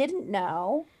they didn't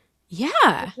know.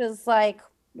 Yeah. Which is like,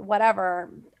 whatever.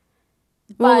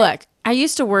 Well, But- look, I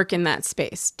used to work in that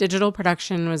space. Digital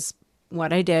production was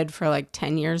what I did for like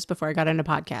 10 years before I got into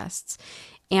podcasts.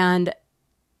 And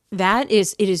it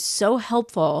is so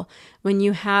helpful when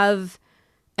you have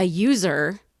a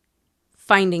user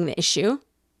finding the issue.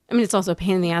 I mean, it's also a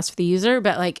pain in the ass for the user,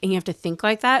 but like, and you have to think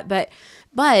like that.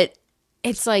 But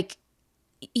it's like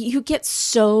you get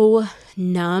so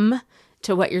numb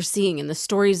to what you're seeing and the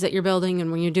stories that you're building.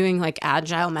 And when you're doing like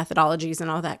agile methodologies and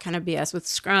all that kind of BS with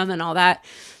Scrum and all that,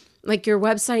 like your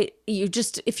website,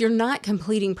 if you're not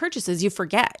completing purchases, you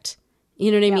forget.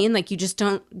 You know what I Yep. mean? Like you just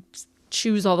don't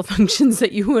choose all the functions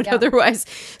that you would Yeah. otherwise.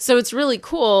 So it's really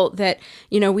cool that,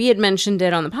 we had mentioned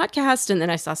it on the podcast, and then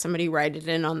I saw somebody write it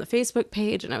in on the Facebook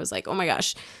page, and I was like, oh my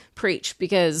gosh, preach,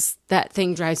 because that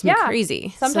thing drives me Yeah. crazy.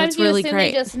 So Sometimes it's you really assume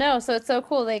great. they just know, so it's so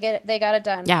cool they got it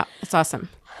done. Yeah, it's awesome.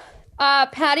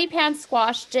 Patty Pan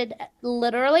squash did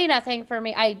literally nothing for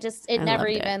me. It I never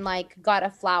loved it. even like got a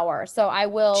flower. So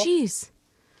I'm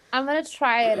gonna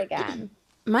try it again.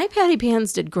 My patty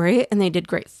pans did great, and they did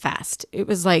great fast. It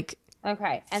was like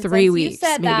Okay. And 3 since weeks, you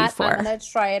said maybe that, 4. I'm gonna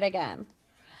try it again.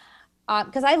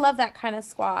 Because I love that kind of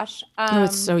squash. Oh,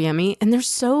 it's so yummy. And they're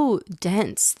so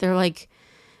dense. They're like,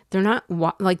 they're not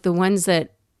like the ones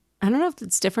that, I don't know if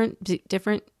it's different.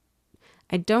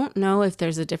 I don't know if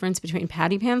there's a difference between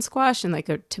patty pan squash and like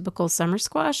a typical summer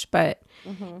squash, but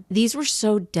these were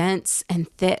so dense and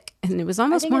thick. And it was I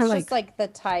almost think more it's like, just like the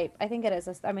type. I think it is.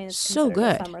 It's So considered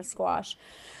good. a summer squash.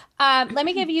 Let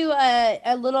me give you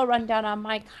a little rundown on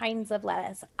my kinds of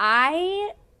lettuce.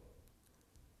 I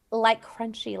like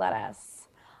crunchy lettuce.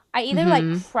 I either like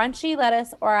crunchy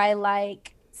lettuce or I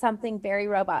like something very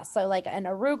robust. So like an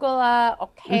arugula or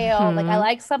kale. Like I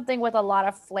like something with a lot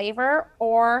of flavor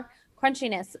or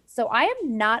crunchiness. So I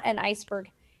am not an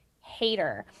iceberg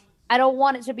hater. I don't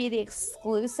want it to be the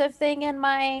exclusive thing in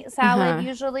my salad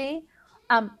usually.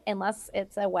 Unless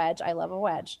it's a wedge. I love a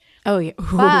wedge. oh yeah.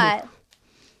 But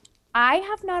I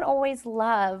have not always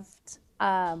loved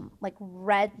like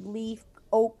red leaf,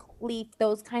 oak leaf,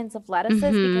 those kinds of lettuces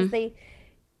because they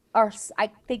are, I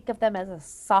think of them as a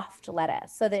soft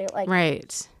lettuce. So they're like,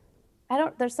 Right.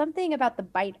 there's something about the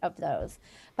bite of those.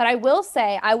 But I will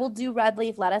say, I will do red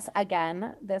leaf lettuce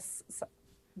again this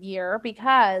year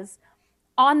because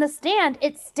on the stand,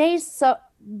 it stays so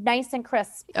nice and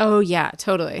crisp. Oh yeah,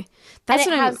 totally. That's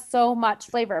And what it I'm has so much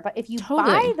flavor. But if you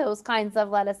Totally. buy those kinds of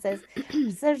lettuces,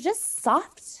 they're just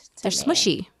soft to They're me.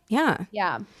 smushy. Yeah.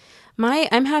 Yeah.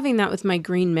 I'm having that with my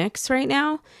green mix right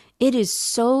now. It is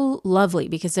so lovely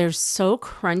because they're so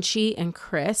crunchy and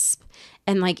crisp.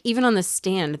 And like even on the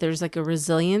stand, there's like a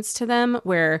resilience to them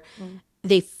where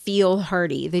they feel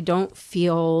hearty. They don't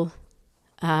feel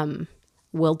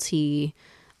wilty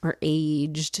or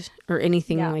aged or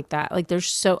anything Yeah. like that. Like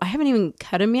I haven't even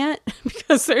cut them yet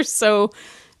because they're so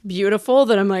beautiful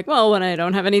that I'm like, well, when I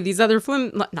don't have any of these other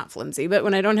not flimsy, but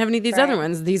when I don't have any of these other Right.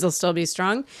 ones, these will still be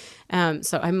strong.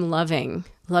 So I'm loving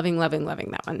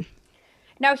that one.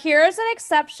 Now, here's an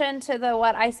exception to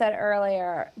what I said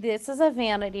earlier. This is a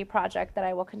vanity project that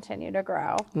I will continue to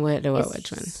grow. Which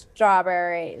It's one?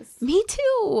 strawberries. Me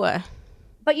too.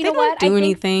 But you They know don't what? do I think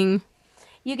anything.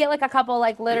 you get like a couple,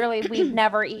 like literally, we've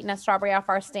never eaten a strawberry off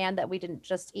our stand that we didn't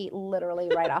just eat literally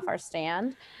right off our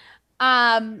stand.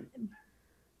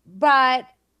 But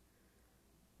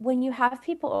when you have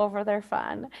people over, they're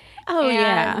fun. Oh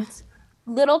yeah. And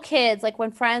little kids, like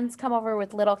when friends come over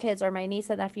with little kids or my niece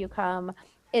and nephew come,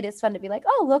 it is fun to be like,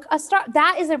 oh, look,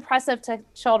 that is impressive to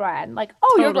children. Like,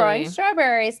 oh, you're growing Totally.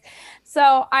 strawberries.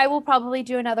 So I will probably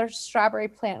do another strawberry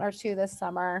plant or two this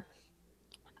summer.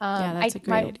 Yeah, that's a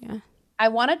great idea. I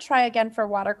want to try again for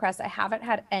watercress. I haven't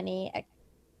had any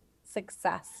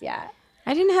success yet.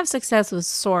 I didn't have success with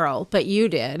sorrel, but you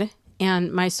did.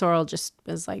 And my sorrel just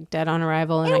was like dead on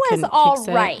arrival, and It I was couldn't all fix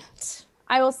it. right.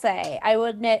 I will say, I will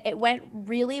admit, it went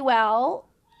really well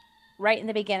right in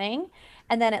the beginning,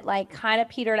 and then it like kind of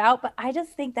petered out. But I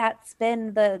just think that's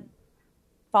been the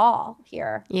fall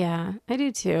here. Yeah, I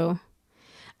do too.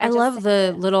 I I just love think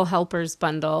the Little Helpers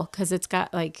bundle because it's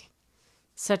got like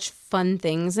such fun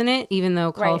things in it, even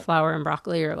though cauliflower and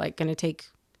broccoli are like going to take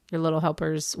your Little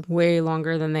Helpers way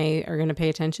longer than they are going to pay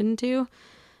attention to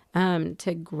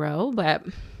grow. But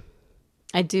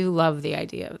I do love the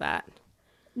idea of that.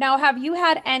 Now, have you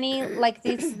had any, like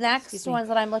these next ones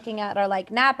that I'm looking at are like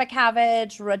Napa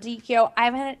cabbage, radicchio? I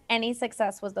haven't had any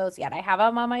success with those yet. I have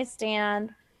them on my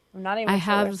stand. I'm not even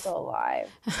sure they're still alive.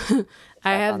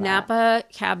 I have Napa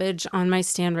cabbage on my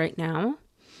stand right now.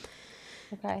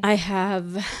 Okay. I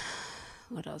have,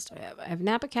 what else do I have? I have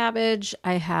Napa cabbage.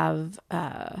 I have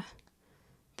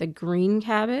the green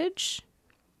cabbage.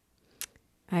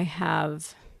 I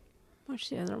have, what's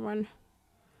the other one?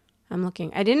 I'm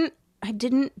looking. I didn't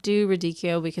do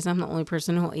radicchio because I'm the only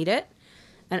person who will eat it.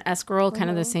 And escarole, kind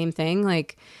of the same thing.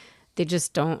 Like they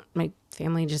just don't, my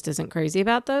family just isn't crazy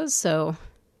about those. So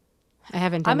I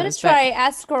haven't done I'm going those, to try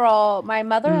escarole. My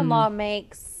mother-in-law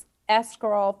makes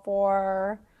escarole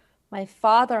for my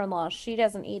father-in-law. She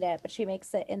doesn't eat it, but she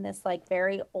makes it in this like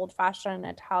very old-fashioned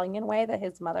Italian way that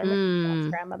his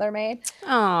grandmother made. So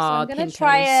I'm going to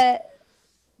try it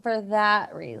for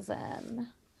that reason.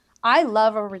 I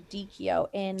love a radicchio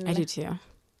I do too.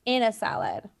 in a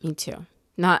salad. Me too.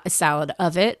 Not a salad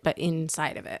of it, but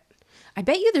inside of it. I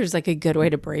bet you there's like a good way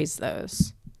to braise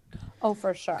those. Oh,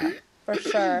 for sure. For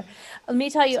sure. Let me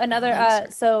tell you another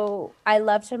Thanks. so I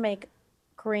love to make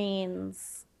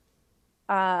greens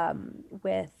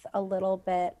with a little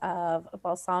bit of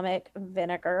balsamic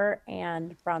vinegar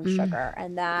and brown sugar,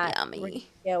 and that Yummy.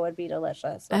 would be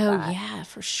delicious with Oh that. yeah,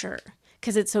 for sure.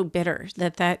 Because it's so bitter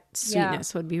that Yeah.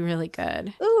 sweetness would be really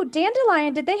good. Ooh,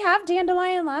 dandelion. Did they have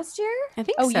dandelion last year? I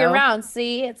think Oh, year so. round.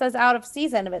 See, it says out of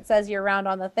season if it says year round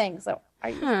on the thing. So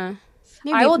Huh.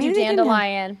 I will do Maybe they didn't have.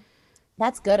 dandelion.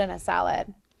 That's good in a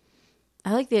salad.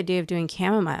 I like the idea of doing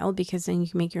chamomile because then you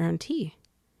can make your own tea.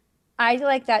 I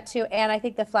like that too, and I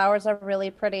think the flowers are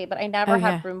really pretty, but I Oh never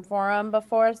yeah. had room for them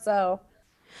before, so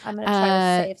I'm gonna try to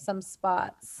Uh, save some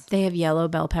spots. they have yellow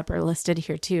bell pepper listed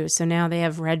here too. So now they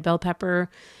have red bell pepper,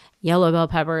 yellow bell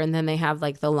pepper, and then they have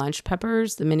like the lunch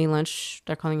peppers, the mini lunch.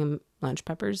 They're calling them lunch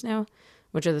peppers now,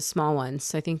 which are the small ones.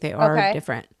 So I think they are Okay.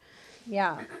 different.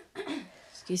 Yeah.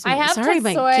 Excuse I me. have Sorry, I keep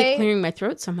Tetsoy. clearing my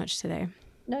throat so much today.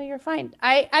 No, you're fine.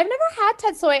 I've never had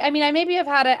Tetsoy. I mean, I maybe have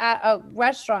had it at a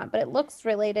restaurant, but it looks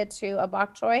related to a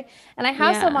bok choy. And I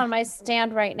have some Yeah. on my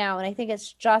stand right now, and I think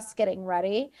it's just getting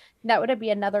ready. That would be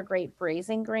another great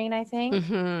braising green, I think.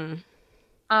 Hmm.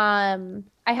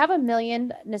 I have a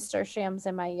million nasturtiums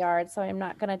in my yard, so I'm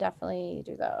not gonna definitely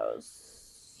do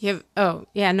those. You have, oh,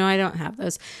 yeah, no, I don't have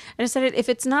those. I decided if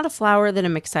it's not a flower that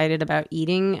I'm excited about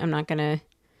eating, I'm not going to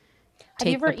Have you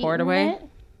take ever the port eaten away. it?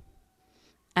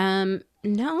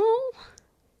 No.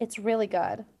 It's really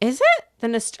good. Is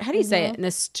it? How do you say it?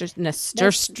 Nas-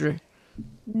 Nasturtium.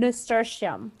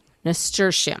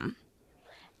 Nasturtium.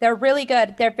 They're really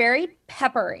good. They're very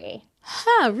peppery.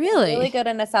 Huh, Really really? good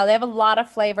in a salad. They have a lot of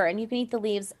flavor, and you can eat the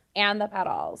leaves and the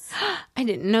petals. I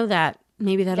didn't know that.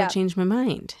 Maybe that'll Yeah. change my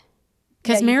mind. Yeah,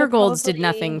 Because you could marigolds did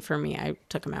nothing probably for me. I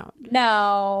took them out.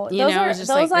 no. You Those know, it are was just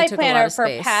those like they I took a plant lot are of for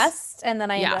space. pests, and then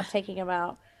I ended Yeah. up taking them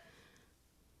out.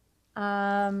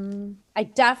 I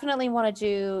definitely want to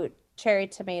do cherry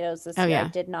tomatoes this Oh, year. I yeah.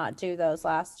 did not do those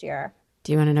last year.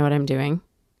 Do you want to know what I'm doing?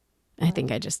 I What?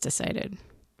 think I just decided.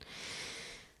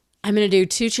 I'm going to do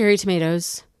 2 cherry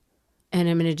tomatoes and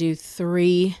I'm going to do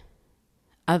 3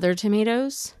 other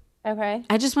tomatoes. Okay.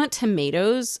 I just want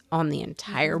tomatoes on the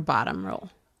entire bottom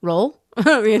roll,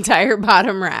 the entire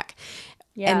bottom rack.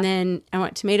 And Yeah. then I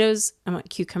want tomatoes, I want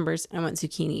cucumbers, I want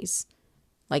zucchinis.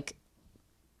 Like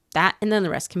that, and then the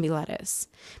rest can be lettuce.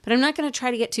 But I'm not going to try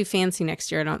to get too fancy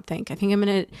next year, I don't think. I think I'm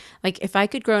going to, like, if I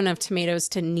could grow enough tomatoes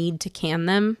to need to can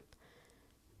them,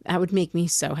 that would make me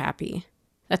so happy.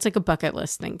 That's like a bucket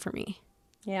list thing for me.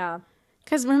 Yeah.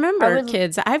 Because I remember, was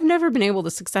kids, I've never been able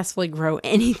to successfully grow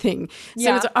anything.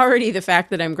 So it's yeah. already the fact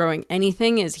that I'm growing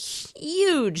anything is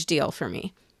huge deal for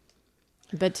me.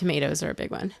 But tomatoes are a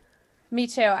big one. Me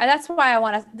too. That's why I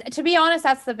want to be honest,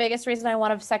 that's the biggest reason I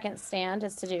want a second stand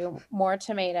is to do more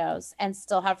tomatoes and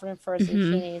still have room for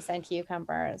zucchinis and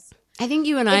cucumbers. I think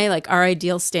you and I, like, our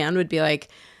ideal stand would be like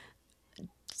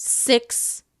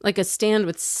 6, like a stand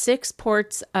with 6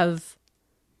 ports of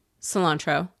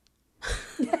cilantro,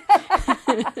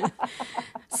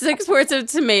 6 ports of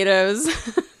tomatoes,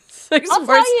 6 I'll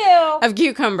ports tell you, of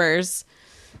cucumbers.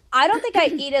 I don't think I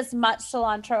eat as much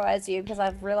cilantro as you because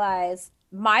I've realized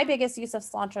my biggest use of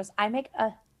cilantro is I make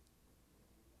a,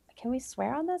 can we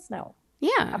swear on this? No.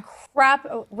 Yeah.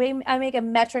 I make a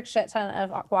metric shit ton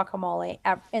of guacamole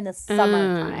in the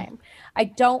summertime. I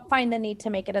don't find the need to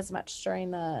make it as much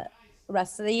during the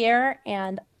rest of the year,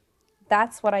 and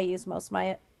that's what I use most of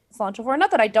my cilantro for.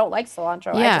 Not that I don't like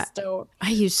cilantro, I Yeah. just don't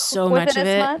I use so cook with much it of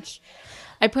as it. much.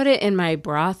 I put it in my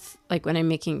broth, like when I'm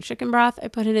making chicken broth, I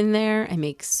put it in there. I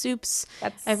make soups,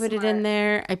 That's I put it in smart.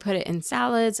 there. I put it in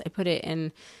salads. I put it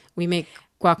in, we make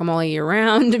guacamole year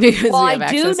round because Well, we have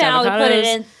access to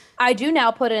avocados. I do now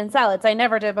put it in salads. I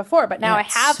never did before, but now Yeah, I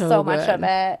it's have so so much of good.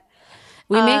 it.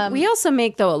 We also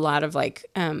make though a lot of like,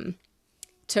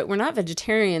 we're not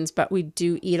vegetarians, but we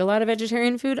do eat a lot of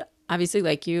vegetarian food. Obviously,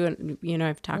 like you and you know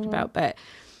I've talked about, but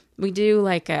we do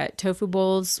like tofu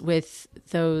bowls with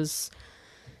those.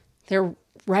 They're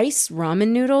rice ramen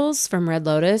noodles from Red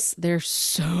Lotus. They're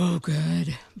so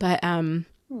good, but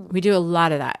we do a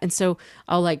lot of that, and so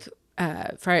I'll like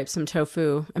fry up some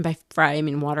tofu, and by fry I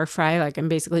mean water fry. Like I'm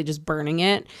basically just burning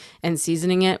it and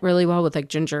seasoning it really well with like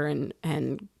ginger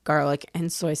and garlic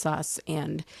and soy sauce,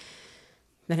 and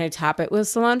then I top it with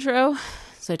cilantro.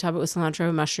 So I top it with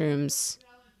cilantro, mushrooms.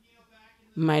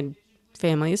 My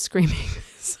family is screaming.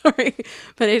 Sorry.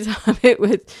 But I top it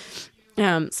with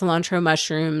cilantro,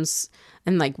 mushrooms,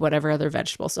 and like whatever other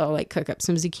vegetable. So I'll like cook up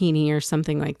some zucchini or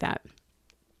something like that.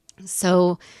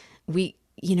 So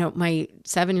you know, my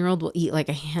 7-year-old will eat like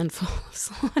a handful of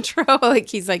cilantro. Like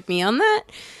he's like me on that.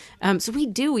 So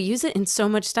we use it in so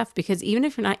much stuff because even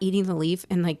if you're not eating the leaf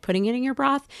and like putting it in your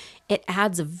broth, it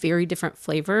adds a very different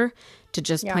flavor to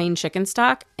just plain chicken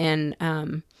stock. And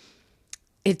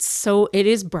it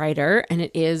is brighter and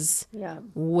it is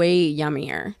way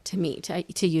yummier to me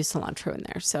to use cilantro in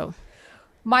there. So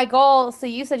my goal, so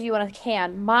you said you want a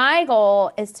can. My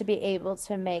goal is to be able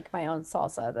to make my own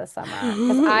salsa this summer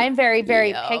because I'm very,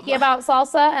 very picky about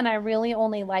salsa and I really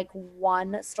only like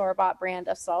one store-bought brand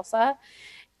of salsa.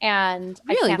 And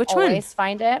really? I can't Which always one?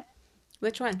 find it.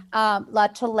 Which one? La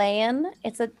Chilean.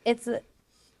 It's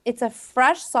a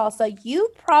fresh salsa. You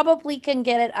probably can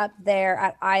get it up there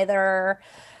at either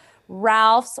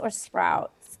Ralph's or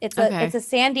Sprouts. It's a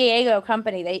San Diego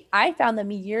company. I found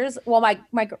them years. Well,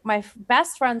 my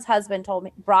best friend's husband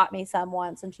brought me some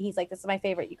once, and he's like, "This is my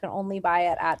favorite. You can only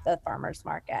buy it at the farmers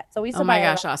market." So we used to buy it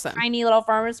at awesome. tiny little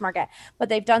farmers market, but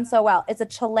they've done so well. It's a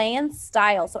Chilean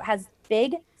style, so it has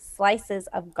big slices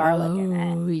of garlic in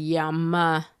it. Oh,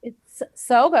 yum. It's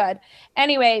so good.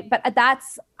 Anyway, but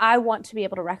I want to be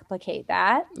able to replicate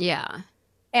that. Yeah.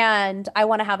 And I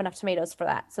want to have enough tomatoes for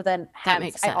that. So then that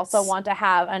makes sense. I also want to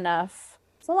have enough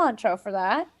cilantro for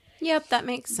that. Yep, that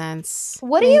makes sense.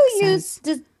 What do you use?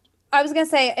 I was going to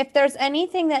say, if there's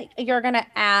anything that you're going to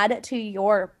add to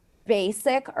your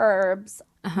basic herbs,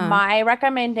 my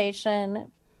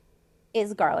recommendation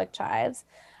is garlic chives.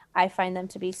 I find them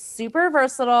to be super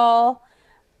versatile,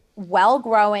 well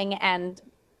growing, and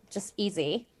just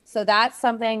easy. So that's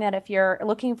something that if you're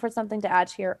looking for something to add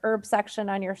to your herb section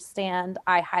on your stand,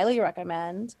 I highly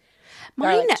recommend.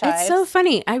 Mine, it's so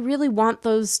funny. I really want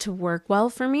those to work well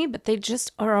for me, but they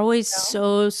just are always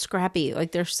so scrappy.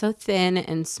 Like they're so thin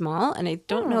and small. And I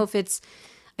don't know if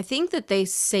I think that they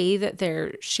say that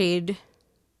they're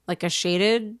like a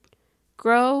shaded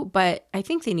grow, but I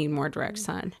think they need more direct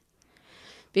sun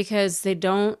because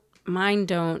mine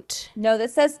don't. No,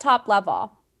 this says top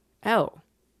level. Oh.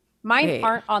 Mine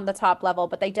aren't on the top level,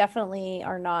 but they definitely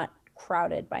are not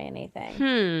crowded by anything.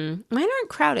 Mine aren't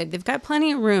crowded. They've got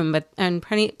plenty of room, and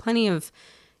plenty of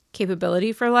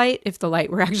capability for light if the light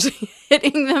were actually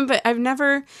hitting them. But I've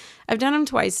done them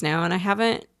twice now, and I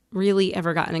haven't really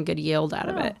ever gotten a good yield out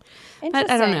of it.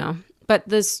 But I don't know. But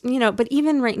but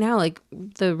even right now, like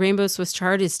the rainbow Swiss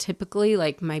chard is typically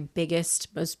like my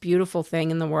biggest, most beautiful thing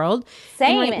in the world.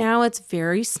 Same. And right now it's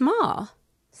very small.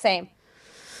 Same.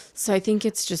 So I think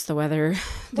it's just the weather.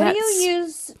 What do you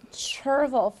use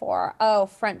chervil for? Oh,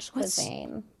 French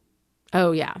cuisine.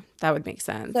 Oh, yeah. That would make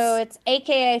sense. So it's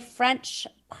AKA French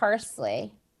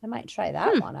parsley. I might try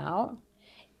that one out.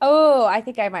 Oh, I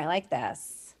think I might like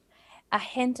this. A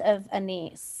hint of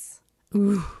anise.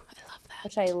 Ooh, I love that.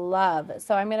 Which I love.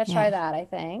 So I'm going to try that, I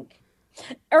think.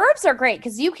 Herbs are great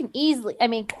because you can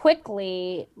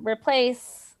quickly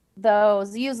replace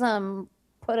those, use them,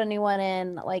 put a new one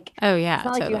in. Like, oh yeah, it's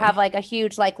not like you have like a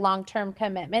huge like long-term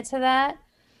commitment to that.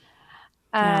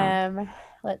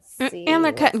 Let's see. And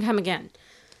they're cut and come again.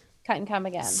 Cut and come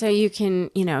again. So you can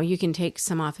take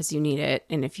some off as you need it,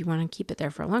 and if you want to keep it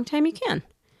there for a long time, you can.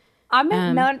 I'm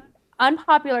an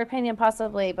unpopular opinion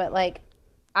possibly, but like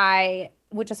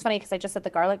which is funny because I just said the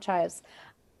garlic chives.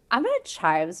 I'm not a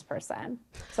chives person,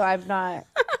 so I'm not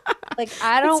like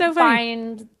I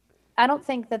don't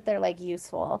think that they're like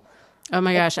useful. Oh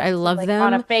my gosh, I love them.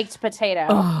 On a baked potato.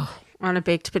 Oh, on a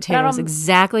baked potato is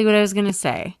exactly what I was going to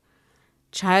say.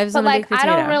 Chives on a baked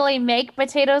potato. I don't really make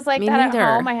potatoes like that at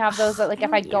home. I have those like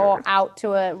if I go out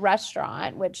to a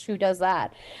restaurant, which who does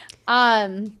that?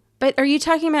 But are you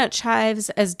talking about chives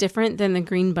as different than the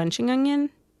green bunching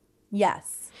onion?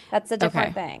 Yes, that's a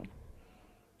different thing.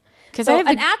 Because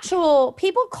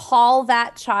people call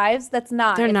that chives. That's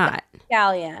not. They're not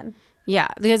scallion. Yeah,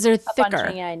 because they're thicker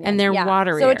and they're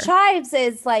waterier. So chives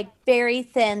is like very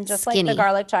thin, just skinny. Like the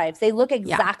garlic chives. They look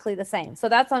exactly the same. So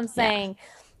that's what I'm saying. Yeah.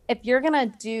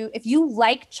 If you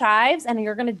like chives and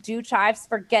you're gonna do chives,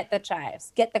 forget the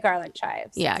chives. Get the garlic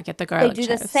chives. Yeah, get the garlic chives.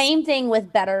 They do the same thing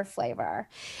with better flavor.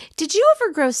 Did you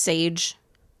ever grow sage?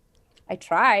 I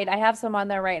tried. I have some on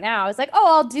there right now. I was like,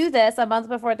 oh, I'll do this a month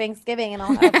before Thanksgiving and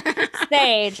I'll have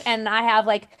sage. And I have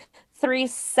like 3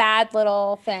 sad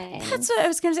little things. That's what I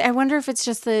was going to say. I wonder if it's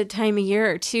just the time of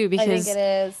year too, because I think it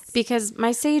is. Because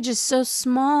my sage is so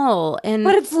small,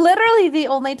 but it's literally the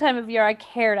only time of year I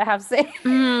care to have sage.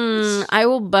 I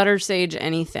will butter sage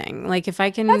anything. Like if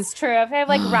I can. That's true. If I have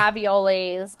like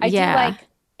raviolis, I do like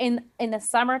in the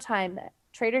summertime.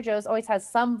 Trader Joe's always has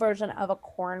some version of a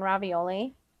corn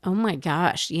ravioli. Oh my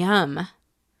gosh, yum!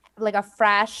 Like a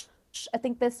fresh. I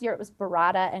think this year it was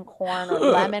burrata and corn or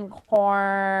lemon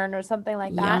corn or something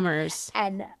like that. Yummers.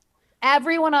 And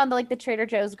everyone on the Trader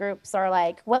Joe's groups are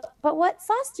like, what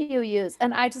sauce do you use?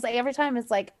 And I just like every time it's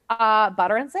like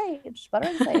butter and sage, butter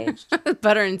and sage.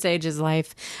 Butter and sage is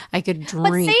life. I could But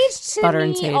drink sage to butter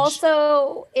and me sage.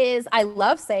 also is, I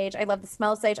love sage. I love the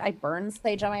smell of sage. I burn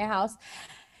sage on my house.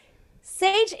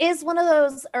 Sage is one of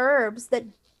those herbs that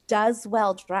does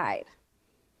well dried.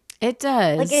 It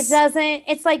does. Like it doesn't,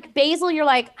 it's like basil. You're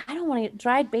like, I don't want to,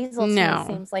 dried basil to No.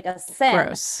 me seems like a sin.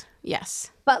 Gross.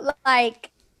 Yes. But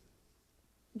like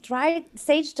dried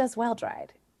sage does well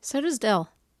dried. So does dill.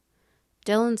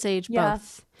 Dill and sage Yeah.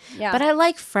 both. Yeah. But I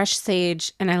like fresh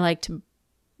sage, and I like to,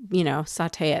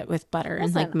 saute it with butter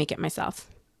and like Listen. make it myself.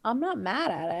 I'm not mad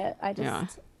at it. I just, Yeah.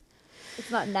 it's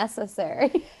not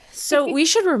necessary. So we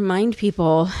should remind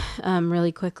people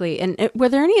really quickly. And were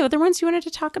there any other ones you wanted to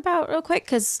talk about real quick?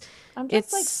 Because I'm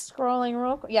just like it's scrolling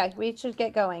real quick. Yeah, we should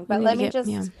get going. But need let to me get- just,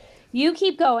 yeah. you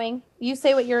keep going. You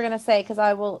say what you're going to say because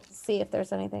I will see if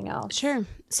there's anything else. Sure.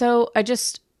 So I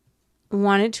just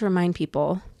wanted to remind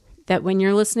people that when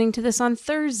you're listening to this on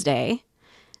Thursday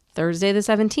the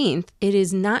 17th, it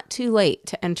is not too late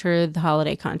to enter the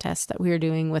holiday contest that we are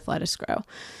doing with Let Us Grow.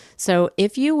 So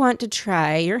if you want to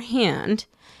try your hand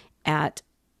at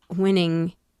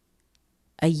winning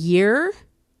a year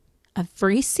of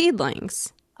free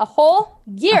seedlings, A whole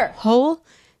year. whole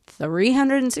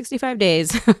 365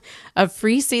 days of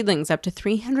free seedlings up to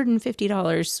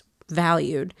 $350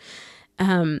 valued,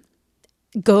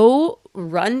 go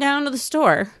run down to the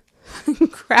store,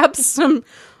 grab some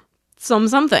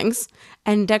things,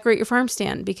 and decorate your farm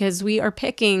stand, because we are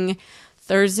picking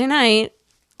Thursday night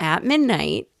at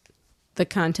midnight. The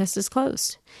contest is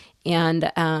closed, and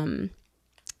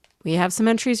we have some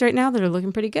entries right now that are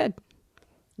looking pretty good.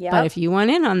 Yeah. But if you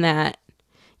want in on that,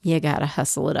 you gotta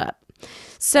hustle it up.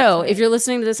 So if you're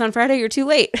listening to this on Friday, you're too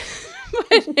late.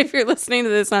 But if you're listening to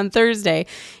this on Thursday,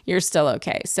 you're still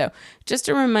okay. So just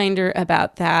a reminder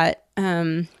about that.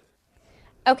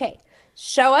 Okay.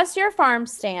 Show us your farm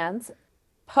stands.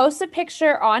 Post a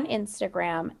picture on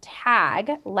Instagram.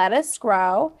 Tag Let Us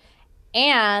Grow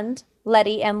and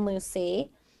Letty and Lucy.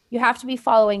 You have to be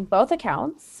following both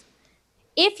accounts.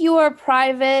 If you're a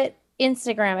private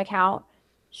Instagram account,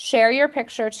 share your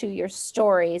picture to your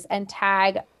stories and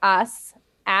tag us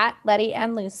at Letty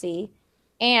and Lucy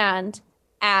and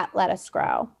at Let Us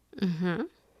Grow. Mm-hmm.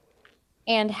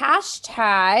 And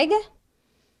hashtag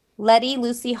Letty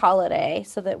Lucy Holiday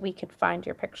so that we could find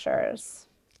your pictures.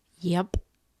 Yep.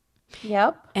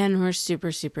 Yep. And we're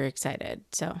super, super excited.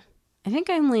 So I think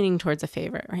I'm leaning towards a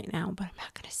favorite right now, but I'm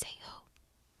not going to say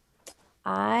who.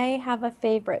 I have a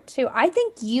favorite too. I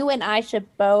think you and I should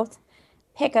both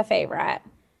pick a favorite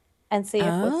and see if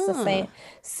it's the same.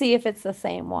 See if it's the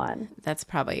same one. That's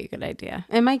probably a good idea.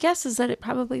 And my guess is that it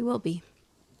probably will be.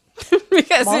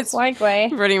 Because Most it's likely.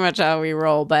 pretty much how we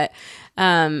roll. But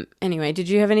anyway, did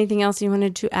you have anything else you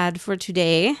wanted to add for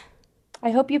today?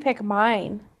 I hope you pick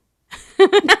mine.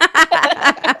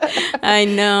 I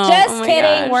know. Just Oh my kidding.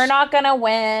 gosh. We're not gonna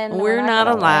win. We're not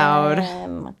gonna allowed.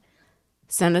 win.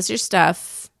 Send us your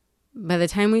stuff. By the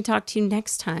time we talk to you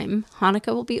next time,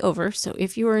 Hanukkah will be over. So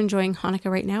if you are enjoying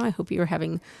Hanukkah right now, I hope you are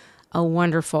having a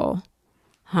wonderful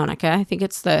Hanukkah. I think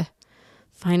it's the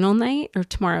final night, or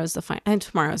tomorrow's the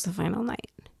final night,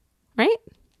 right?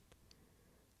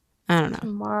 I don't know.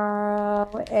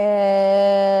 Tomorrow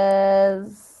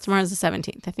is Tomorrow's the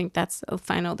 17th. I think that's the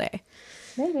final day.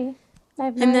 maybe. I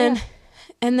have no And idea.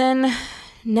 then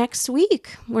next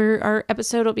week, our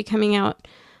episode will be coming out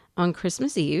on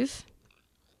Christmas Eve.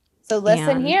 So listen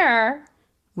and- here.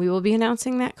 We will be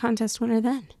announcing that contest winner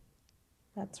then.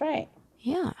 That's right.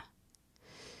 Yeah.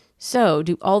 So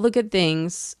do all the good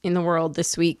things in the world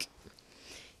this week.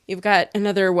 You've got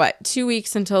another, 2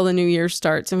 weeks until the new year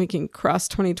starts, and we can cross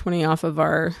 2020 off of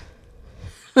our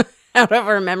out of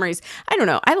our memories. I don't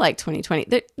know. I like 2020.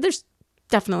 There's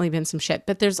definitely been some shit,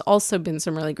 but there's also been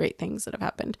some really great things that have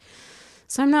happened.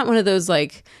 So I'm not one of those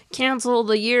like cancel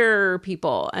the year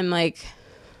people. I'm like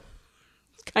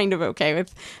kind of okay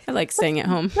with, I like staying at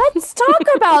home. Let's talk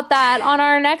about that on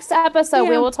our next episode.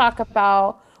 We Yeah. will talk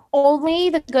about only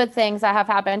the good things that have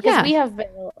happened because Yeah. we have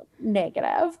been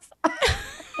negative.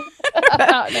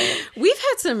 We've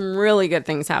had some really good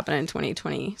things happen in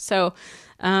 2020. So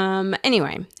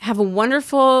anyway, have a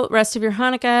wonderful rest of your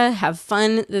Hanukkah. Have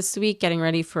fun this week getting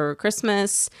ready for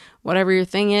Christmas. Whatever your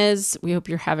thing is, we hope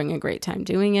you're having a great time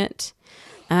doing it.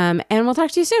 And we'll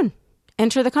talk to you soon.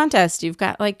 Enter the contest. You've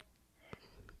got like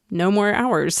no more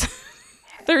hours.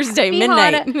 Thursday,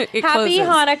 midnight. It Happy closes.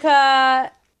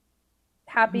 Hanukkah.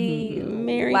 Happy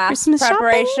Merry last Christmas shopping.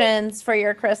 preparations for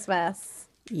your Christmas.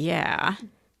 Yeah.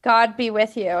 God be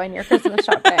with you in your Christmas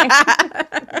shopping.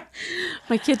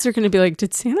 My kids are going to be like,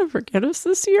 did Santa forget us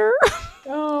this year?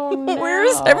 Oh, no. Where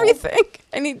is everything?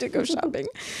 I need to go shopping.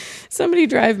 Somebody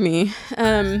drive me. All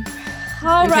And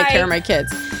right. take care of my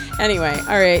kids. Anyway,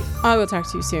 all right. I will talk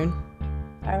to you soon.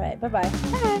 All right. Bye-bye.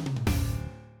 Bye.